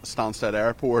at Stansted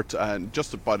Airport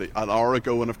just about an hour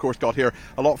ago, and of course got here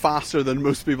a lot faster than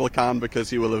most people can,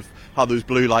 because he will have had those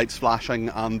blue lights flashing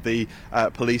and the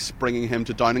police bringing him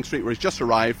to Downing Street, where he's just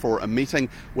arrived for a meeting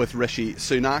with Rishi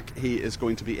Sunak. He is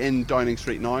going to be in Downing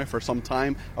Street now for some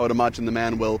time. I would imagine the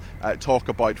men will talk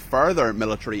about further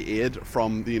military aid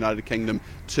from the United Kingdom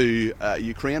to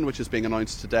Ukraine, which is being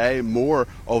announced today. More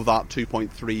of that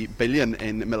 2.3 billion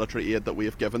in military aid that we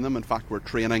have given them. In fact, we're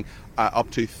training up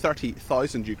to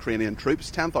 30,000 Ukrainian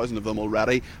troops, 10,000 of them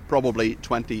already, probably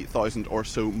 20,000 or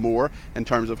so more in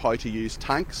terms of how to use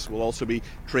tanks. We'll also be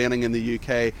training in the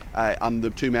UK, and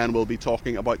the two men will be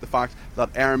talking about the fact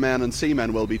that airmen and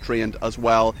seamen will be trained as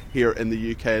well here in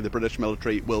the UK. The British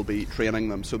military will be training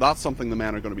them. So that's something the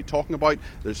men are going to be talking about.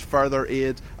 There's further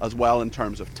aid as well in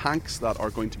terms of tanks that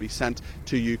are going to be sent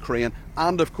to Ukraine.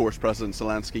 And of course, President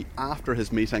Zelensky, after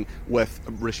his meeting with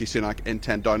Rishi Sunak in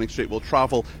 10 Downing Street, will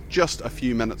travel just a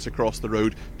few minutes across the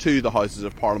road to the Houses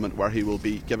of Parliament, where he will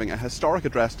be giving a historic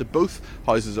address to both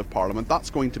Houses of Parliament. That's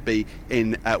going to be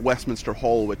in Westminster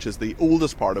Hall, which is the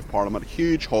oldest part of Parliament, a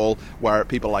huge hall where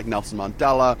people like Nelson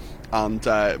Mandela and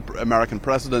American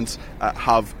presidents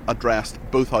have addressed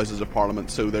both Houses of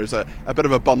Parliament. So there's a bit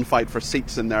of a bun fight for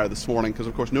seats in there this morning, because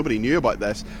of course nobody knew about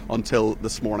this until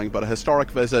this morning. But a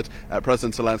historic visit.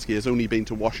 President Zelensky has only been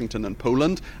to Washington and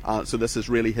Poland, so this is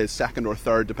really his second or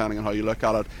third, depending on how you look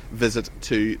at it, visit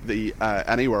to the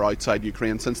anywhere outside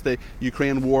Ukraine since the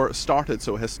Ukraine war started.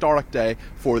 So a historic day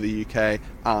for the UK,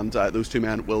 and those two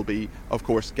men will be, of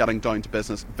course, getting down to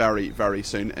business very, very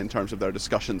soon in terms of their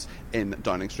discussions in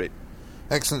Downing Street.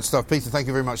 Excellent stuff, Peter. Thank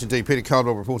you very much indeed. Peter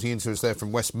Cardwell reporting into us there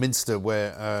from Westminster,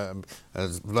 where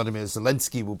Vladimir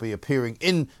Zelensky will be appearing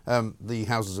in the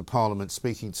Houses of Parliament,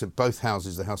 speaking to both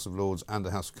houses, the House of Lords and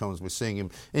the House of Commons. We're seeing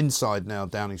him inside now,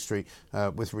 Downing Street,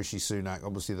 with Rishi Sunak.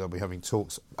 Obviously, they'll be having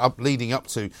talks leading up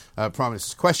to Prime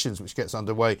Minister's Questions, which gets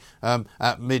underway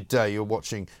at midday. You're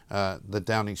watching the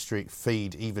Downing Street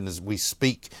feed even as we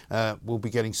speak. We'll be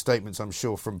getting statements, I'm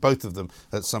sure, from both of them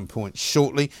at some point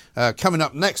shortly. Coming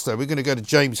up next, though, we're going to go to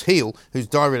James Heal, who's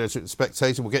diary editor at The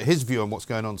Spectator. We'll get his view on what's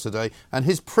going on today and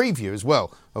his preview as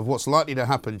well of what's likely to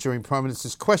happen during Prime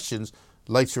Minister's Questions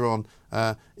later on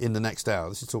in the next hour.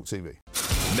 This is Talk TV.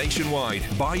 Nationwide,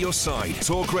 by your side,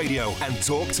 Talk Radio and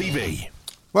Talk TV.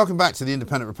 Welcome back to the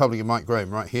Independent Republic of Mike Graham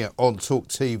right here on Talk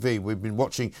TV. We've been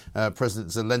watching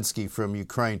President Zelensky from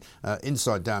Ukraine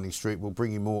inside Downing Street. We'll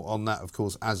bring you more on that, of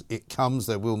course, as it comes.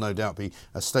 There will no doubt be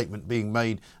a statement being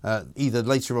made either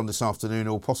later on this afternoon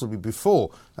or possibly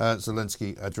before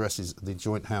Zelensky addresses the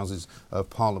joint Houses of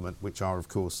Parliament, which are, of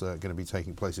course, going to be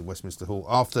taking place in Westminster Hall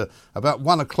after about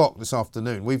 1 o'clock this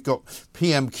afternoon. We've got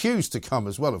PMQs to come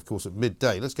as well, of course, at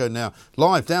midday. Let's go now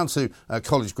live down to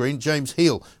College Green. James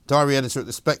Heal, diary editor at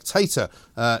The Spectator,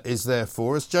 is there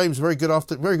for us. James, very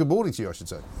good morning to you, I should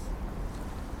say.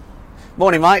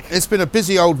 Morning, Mike. It's been a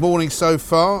busy old morning so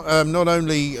far. Not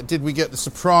only did we get the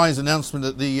surprise announcement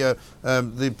that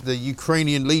the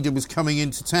Ukrainian leader was coming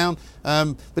into town,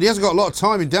 but he hasn't got a lot of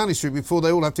time in Downing Street before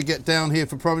they all have to get down here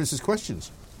for Prime Minister's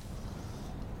Questions.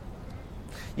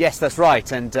 Yes, that's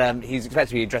right, and he's expected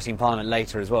to be addressing Parliament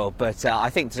later as well. But I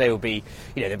think today will be,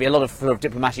 there'll be a lot of sort of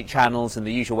diplomatic channels and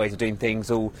the usual ways of doing things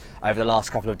all over the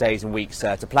last couple of days and weeks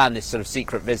to plan this sort of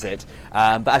secret visit.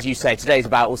 But as you say, today's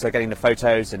about also getting the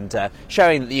photos and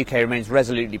showing that the UK remains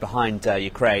resolutely behind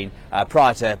Ukraine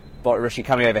prior to Rishi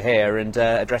coming over here and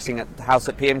addressing the House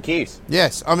at PMQs.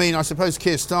 Yes, I mean, I suppose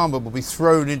Keir Starmer will be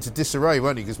thrown into disarray,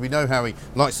 won't he? Because we know how he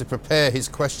likes to prepare his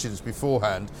questions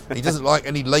beforehand. He doesn't like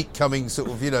any late-coming sort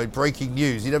of, breaking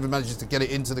news. He never manages to get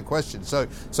it into the question. So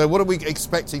what are we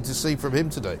expecting to see from him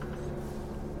today?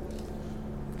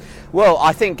 Well,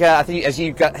 I think as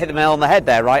you hit the nail on the head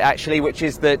there, right, actually, which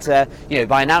is that,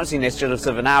 by announcing this just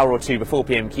sort of an hour or two before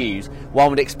PMQs, one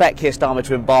would expect Keir Starmer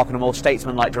to embark on a more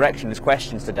statesman-like direction in his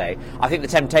questions today. I think the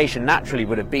temptation naturally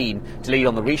would have been to lead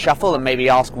on the reshuffle and maybe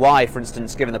ask why, for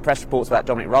instance, given the press reports about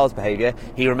Dominic Raab's behaviour,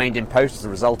 he remained in post as a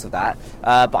result of that.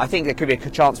 But I think there could be a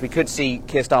chance we could see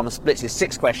Keir Starmer split his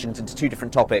 6 questions into 2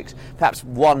 different topics, perhaps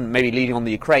one maybe leading on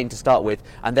the Ukraine to start with,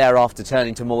 and thereafter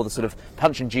turning to more the sort of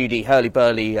Punch and Judy,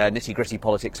 hurly-burly, nitty-gritty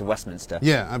politics of Westminster.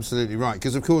 Yeah, absolutely right.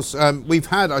 Because, of course, we've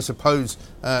had, I suppose,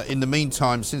 in the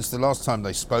meantime, since the last time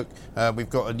they spoke,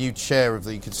 we've got a new chair of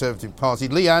the Conservative Party.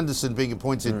 Lee Anderson being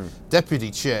appointed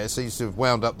deputy chair seems to have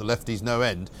wound up the lefties no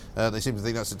end. They seem to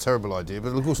think that's a terrible idea. But,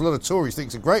 of course, a lot of Tories think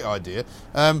it's a great idea.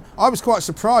 I was quite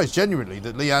surprised, genuinely,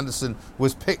 that Lee Anderson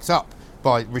was picked up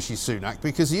by Rishi Sunak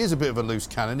because he is a bit of a loose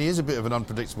cannon. He is a bit of an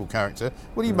unpredictable character.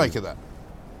 What do you make of that?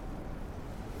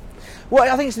 Well,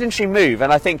 I think it's an interesting move,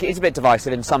 and I think it's a bit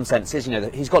divisive in some senses.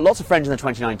 He's got lots of friends in the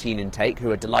 2019 intake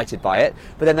who are delighted by it,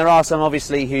 but then there are some,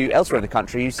 obviously, who elsewhere in the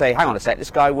country who say, hang on a sec,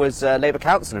 this guy was Labour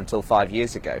councillor until 5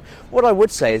 years ago. What I would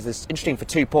say is this interesting for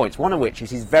 2 points, one of which is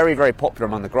he's very, very popular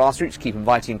among the grassroots, keep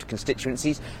inviting him to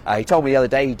constituencies. He told me the other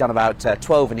day he'd done about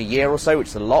 12 in a year or so, which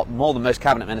is a lot, more than most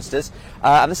cabinet ministers.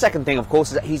 And the second thing, of course,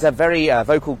 is that he's a very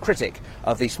vocal critic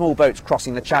of the small boats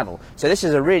crossing the channel. So this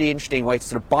is a really interesting way to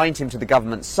sort of bind him to the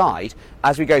government's side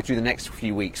as we go through the next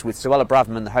few weeks, with Suella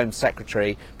Braverman, the Home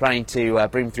Secretary, planning to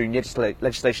bring through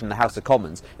legislation in the House of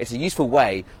Commons. It's a useful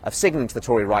way of signalling to the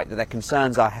Tory right that their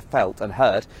concerns are felt and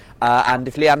heard, and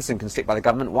if Lee Anderson can stick by the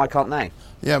government, why can't they?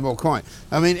 Yeah, well, quite.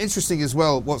 I mean, interesting as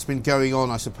well what's been going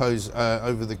on, I suppose,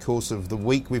 over the course of the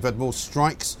week. We've had more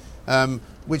strikes,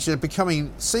 which are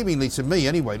becoming, seemingly to me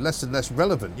anyway, less and less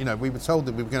relevant. We were told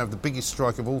that we were going to have the biggest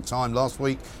strike of all time last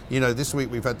week. This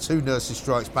week we've had 2 nurses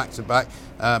strikes back to back,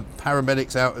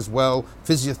 paramedics out as well,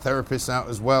 physiotherapists out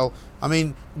as well. I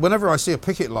mean, whenever I see a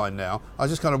picket line now, I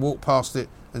just kind of walk past it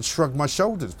and shrug my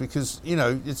shoulders because,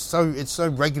 it's so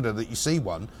regular that you see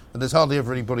one and there's hardly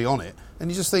ever anybody on it. And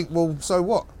you just think, well, so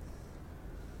what?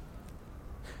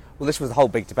 Well, this was the whole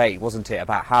big debate, wasn't it,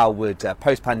 about how would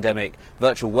post-pandemic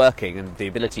virtual working and the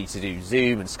ability to do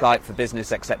Zoom and Skype for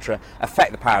business, etc.,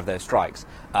 affect the power of those strikes.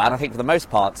 And I think for the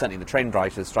most part, certainly the train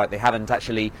drivers strike, they haven't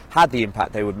actually had the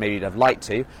impact they would maybe have liked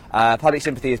to. Public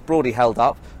sympathy is broadly held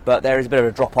up, but there is a bit of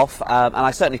a drop-off. And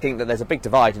I certainly think that there's a big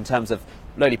divide in terms of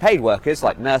lowly paid workers,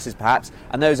 like nurses perhaps,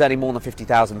 and those earning more than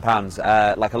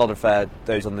 £50,000, like a lot of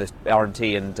those on the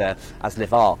R&T and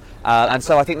ASLIF are. And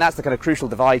so I think that's the kind of crucial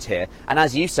divide here. And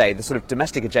as you say, the sort of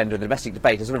domestic agenda and the domestic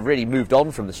debate has sort of really moved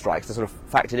on from the strikes. They're sort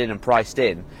of factored in and priced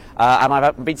in. And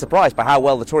I've been surprised by how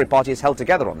well the Tory party has held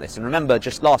together on this. And remember,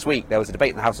 just last week there was a debate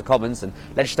in the House of Commons and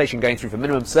legislation going through for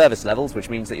minimum service levels, which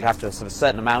means that you'd have to have sort of a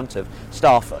certain amount of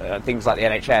staff, things like the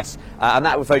NHS, and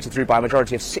that was voted through by a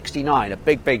majority of 69, a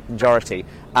big, big majority.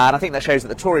 And I think that shows that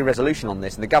the Tory resolution on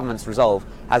this and the government's resolve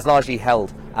has largely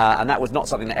held, and that was not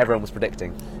something that everyone was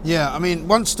predicting. Yeah, I mean,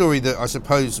 one story that I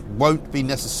suppose won't be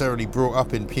necessarily brought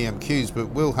up in PMQs but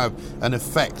will have an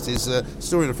effect is a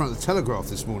story in the front of the Telegraph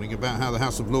this morning about how the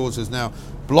House of Lords has now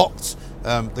blocked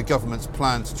the government's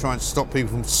plan to try and stop people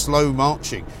from slow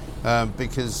marching.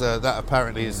 Because that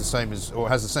apparently is the same as, or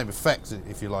has the same effect,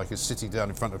 if you like, as sitting down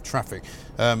in front of traffic.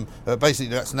 Basically,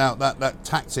 that's now that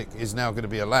tactic is now going to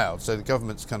be allowed. So the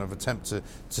government's kind of attempt to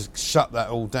shut that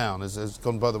all down has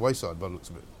gone by the wayside, by the looks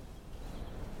of it.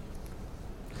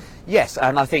 Yes,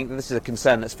 and I think this is a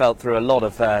concern that's felt through a lot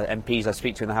of MPs I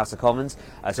speak to in the House of Commons.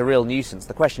 It's a real nuisance.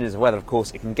 The question is whether, of course,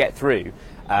 it can get through.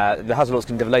 The House of Lords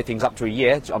can delay things up to a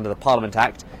year under the Parliament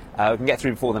Act. We can get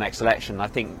through before the next election. I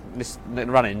think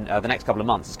the next couple of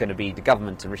months is going to be the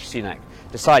government and Rishi Sunak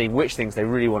deciding which things they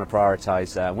really want to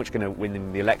prioritise, which are going to win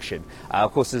them the election.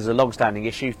 Of course, there's a long-standing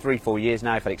issue, 3-4 years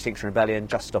now, for Extinction Rebellion,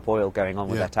 Just Stop Oil going on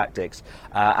with their tactics.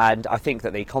 And I think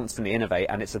that they constantly innovate,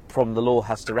 and it's a problem the law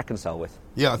has to reconcile with.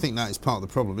 Yeah, I think think that is part of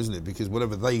the problem, isn't it? Because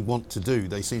whatever they want to do,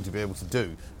 they seem to be able to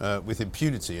do with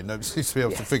impunity, and nobody seems to be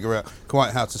able to figure out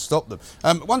quite how to stop them.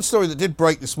 One story that did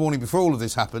break this morning before all of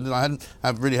this happened, and I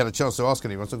hadn't really had a chance to ask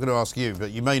anyone, so I'm going to ask you,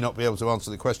 but you may not be able to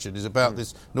answer the question, is about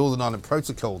this Northern Ireland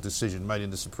Protocol decision made in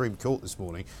the Supreme Court this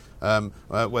morning,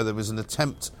 where there was an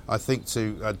attempt, I think,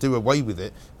 to do away with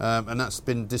it, and that's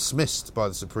been dismissed by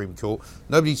the Supreme Court.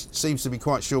 Nobody seems to be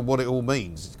quite sure what it all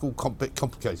means. It's all a bit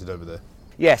complicated over there.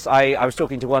 Yes, I was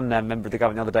talking to one member of the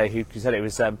government the other day who said it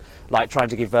was like trying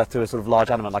to give birth to a sort of large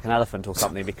animal like an elephant or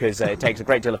something, because it takes a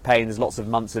great deal of pain, there's lots of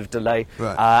months of delay,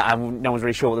 and no one's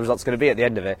really sure what the result's going to be at the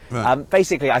end of it.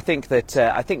 Basically, I think that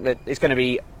it's going to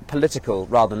be political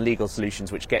rather than legal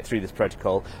solutions which get through this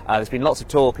protocol. There's been lots of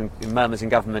talk and murmurs in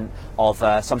government of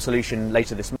some solution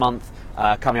later this month,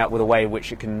 coming up with a way in which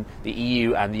the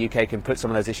EU and the UK can put some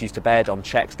of those issues to bed on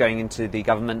checks going into the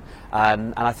government,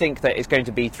 and I think that it's going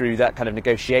to be through that kind of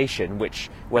negotiation, which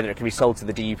whether it can be sold to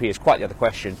the DUP is quite the other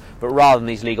question, but rather than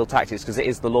these legal tactics, because it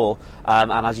is the law,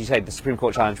 and as you say, the Supreme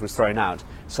Court challenge was thrown out.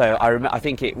 So I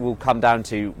think it will come down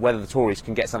to whether the Tories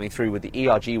can get something through with the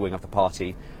ERG wing of the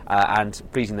party, and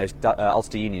pleasing those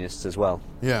Ulster Unionists as well.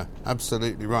 Yeah,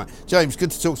 absolutely right. James,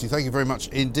 good to talk to you. Thank you very much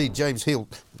indeed. James Hill,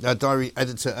 diary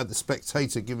editor at The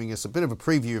Spectator, giving us a bit of a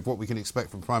preview of what we can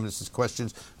expect from Prime Minister's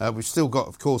questions. We've still got,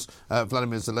 of course,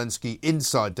 Vladimir Zelensky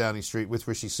inside Downing Street with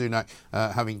Rishi Sunak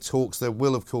having talks. There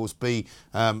will, of course, be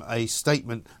a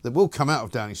statement that will come out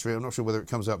of Downing Street. I'm not sure whether it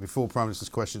comes out before Prime Minister's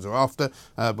questions or after,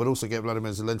 but also get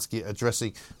Vladimir Zelensky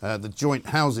addressing the joint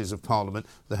houses of Parliament,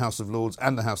 the House of Lords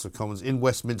and the House of Commons, in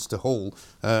Westminster Hall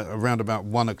around about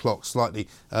 1 o'clock, slightly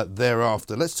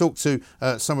thereafter. Let's talk to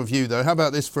some of you, though. How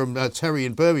about this from Terry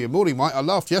in Birmingham? Morning, Mike. I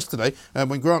laughed yesterday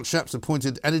when Grant Shapps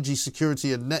appointed Energy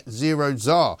Security and Net Zero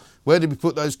Tsar. Where did we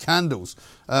put those candles?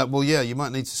 Well, yeah, you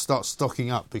might need to start stocking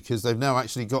up, because they've now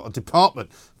actually got a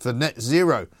department for net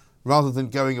zero. Rather than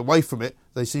going away from it,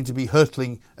 they seem to be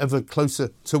hurtling ever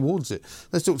closer towards it.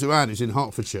 Let's talk to Anne, who's in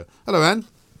Hertfordshire. Hello, Anne.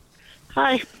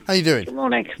 Hi. How you doing? Good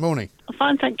morning. Morning. I'm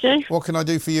fine, thank you. What can I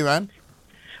do for you, Anne?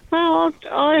 Well,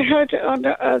 I heard it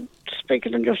on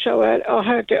speaking on your show. I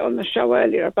heard it on the show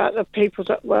earlier about the people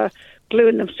that were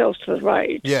gluing themselves to the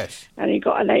road. Yes. And he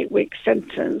got an 8-week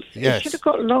sentence. Yes. He should have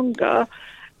got longer.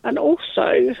 And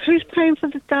also, who's paying for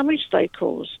the damage they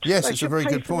caused? Yes, it's a very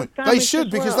good point. They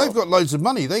should, because they've got loads of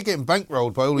money. They're getting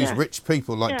bankrolled by all these rich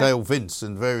people like Dale Vince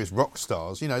and various rock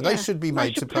stars. You know, they should be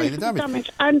made to pay the damage.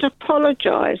 And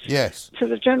apologise to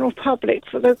the general public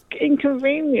for the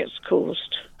inconvenience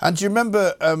caused. And do you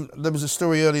remember there was a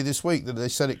story earlier this week that they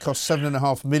said it cost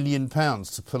 £7.5 million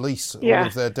to police all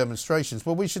of their demonstrations?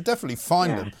 Well, we should definitely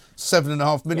fine them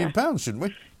 £7.5 million, shouldn't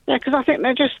we? Yeah, because I think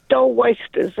they're just dull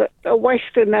wasters that are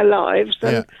wasting their lives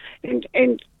and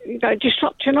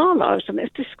disrupting our lives, and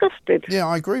it's disgusting. Yeah,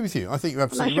 I agree with you. I think you're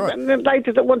absolutely right. And the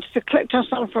lady that wanted to collect her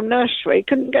son from nursery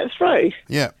couldn't get through.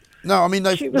 Yeah. No, I mean,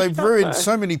 they've ruined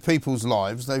so many people's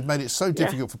lives. They've made it so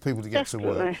difficult for people to get to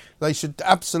work. They should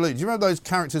absolutely... Do you remember those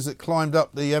characters that climbed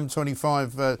up the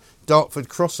M25 Dartford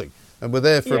crossing and were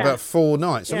there for about 4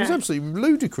 nights? It was absolutely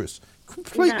ludicrous.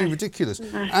 Completely ridiculous.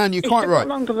 And you're quite right.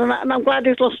 Longer than that, and I'm glad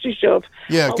he's lost his job.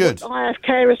 Yeah, good. I have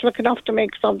carers looking after me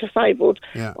because I'm disabled.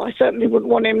 Yeah. I certainly wouldn't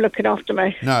want him looking after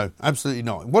me. No, absolutely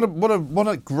not. What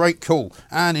a great call.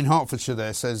 Anne in Hertfordshire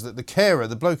there says that the carer,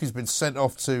 the bloke who's been sent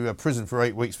off to prison for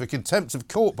 8 weeks for contempt of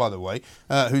court, by the way,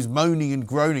 who's moaning and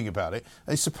groaning about it,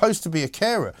 is supposed to be a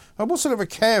carer. And what sort of a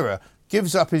carer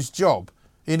gives up his job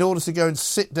in order to go and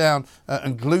sit down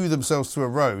and glue themselves to a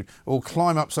road or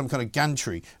climb up some kind of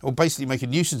gantry or basically make a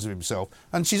nuisance of himself?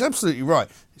 And she's absolutely right.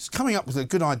 It's coming up with a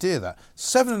good idea, that.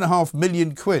 £7.5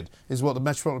 million is what the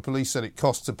Metropolitan Police said it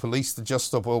cost to police the Just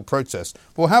Stop Oil protest.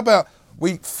 Well, how about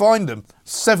we fine them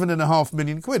 £7.5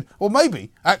 million? Or maybe,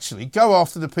 actually, go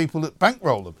after the people that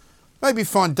bankroll them. Maybe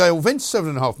find Dale Vince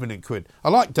 £7.5 million. I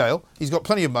like Dale. He's got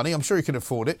plenty of money. I'm sure he can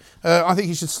afford it. I think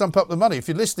he should stump up the money. If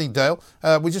you're listening, Dale,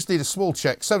 we just need a small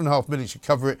cheque. £7.5 million should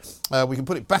cover it. We can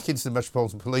put it back into the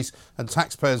Metropolitan Police, and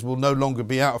taxpayers will no longer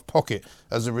be out of pocket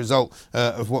as a result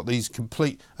of what these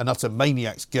complete and utter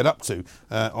maniacs get up to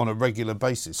on a regular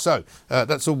basis. So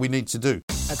that's all we need to do.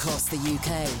 Across the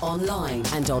UK, online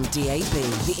and on DAB,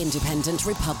 the Independent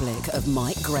Republic of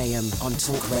Mike Graham on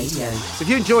Talk Radio. If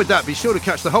you enjoyed that, be sure to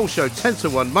catch the whole show 10 to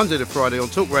 1, Monday to Friday on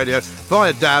Talk Radio,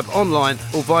 via DAB, online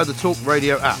or via the Talk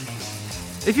Radio app.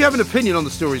 If you have an opinion on the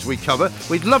stories we cover,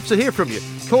 we'd love to hear from you.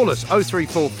 Call us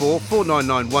 0344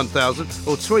 499 1000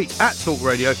 or tweet at Talk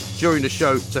Radio during the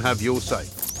show to have your say.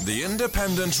 The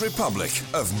Independent Republic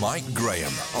of Mike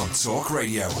Graham on Talk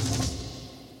Radio.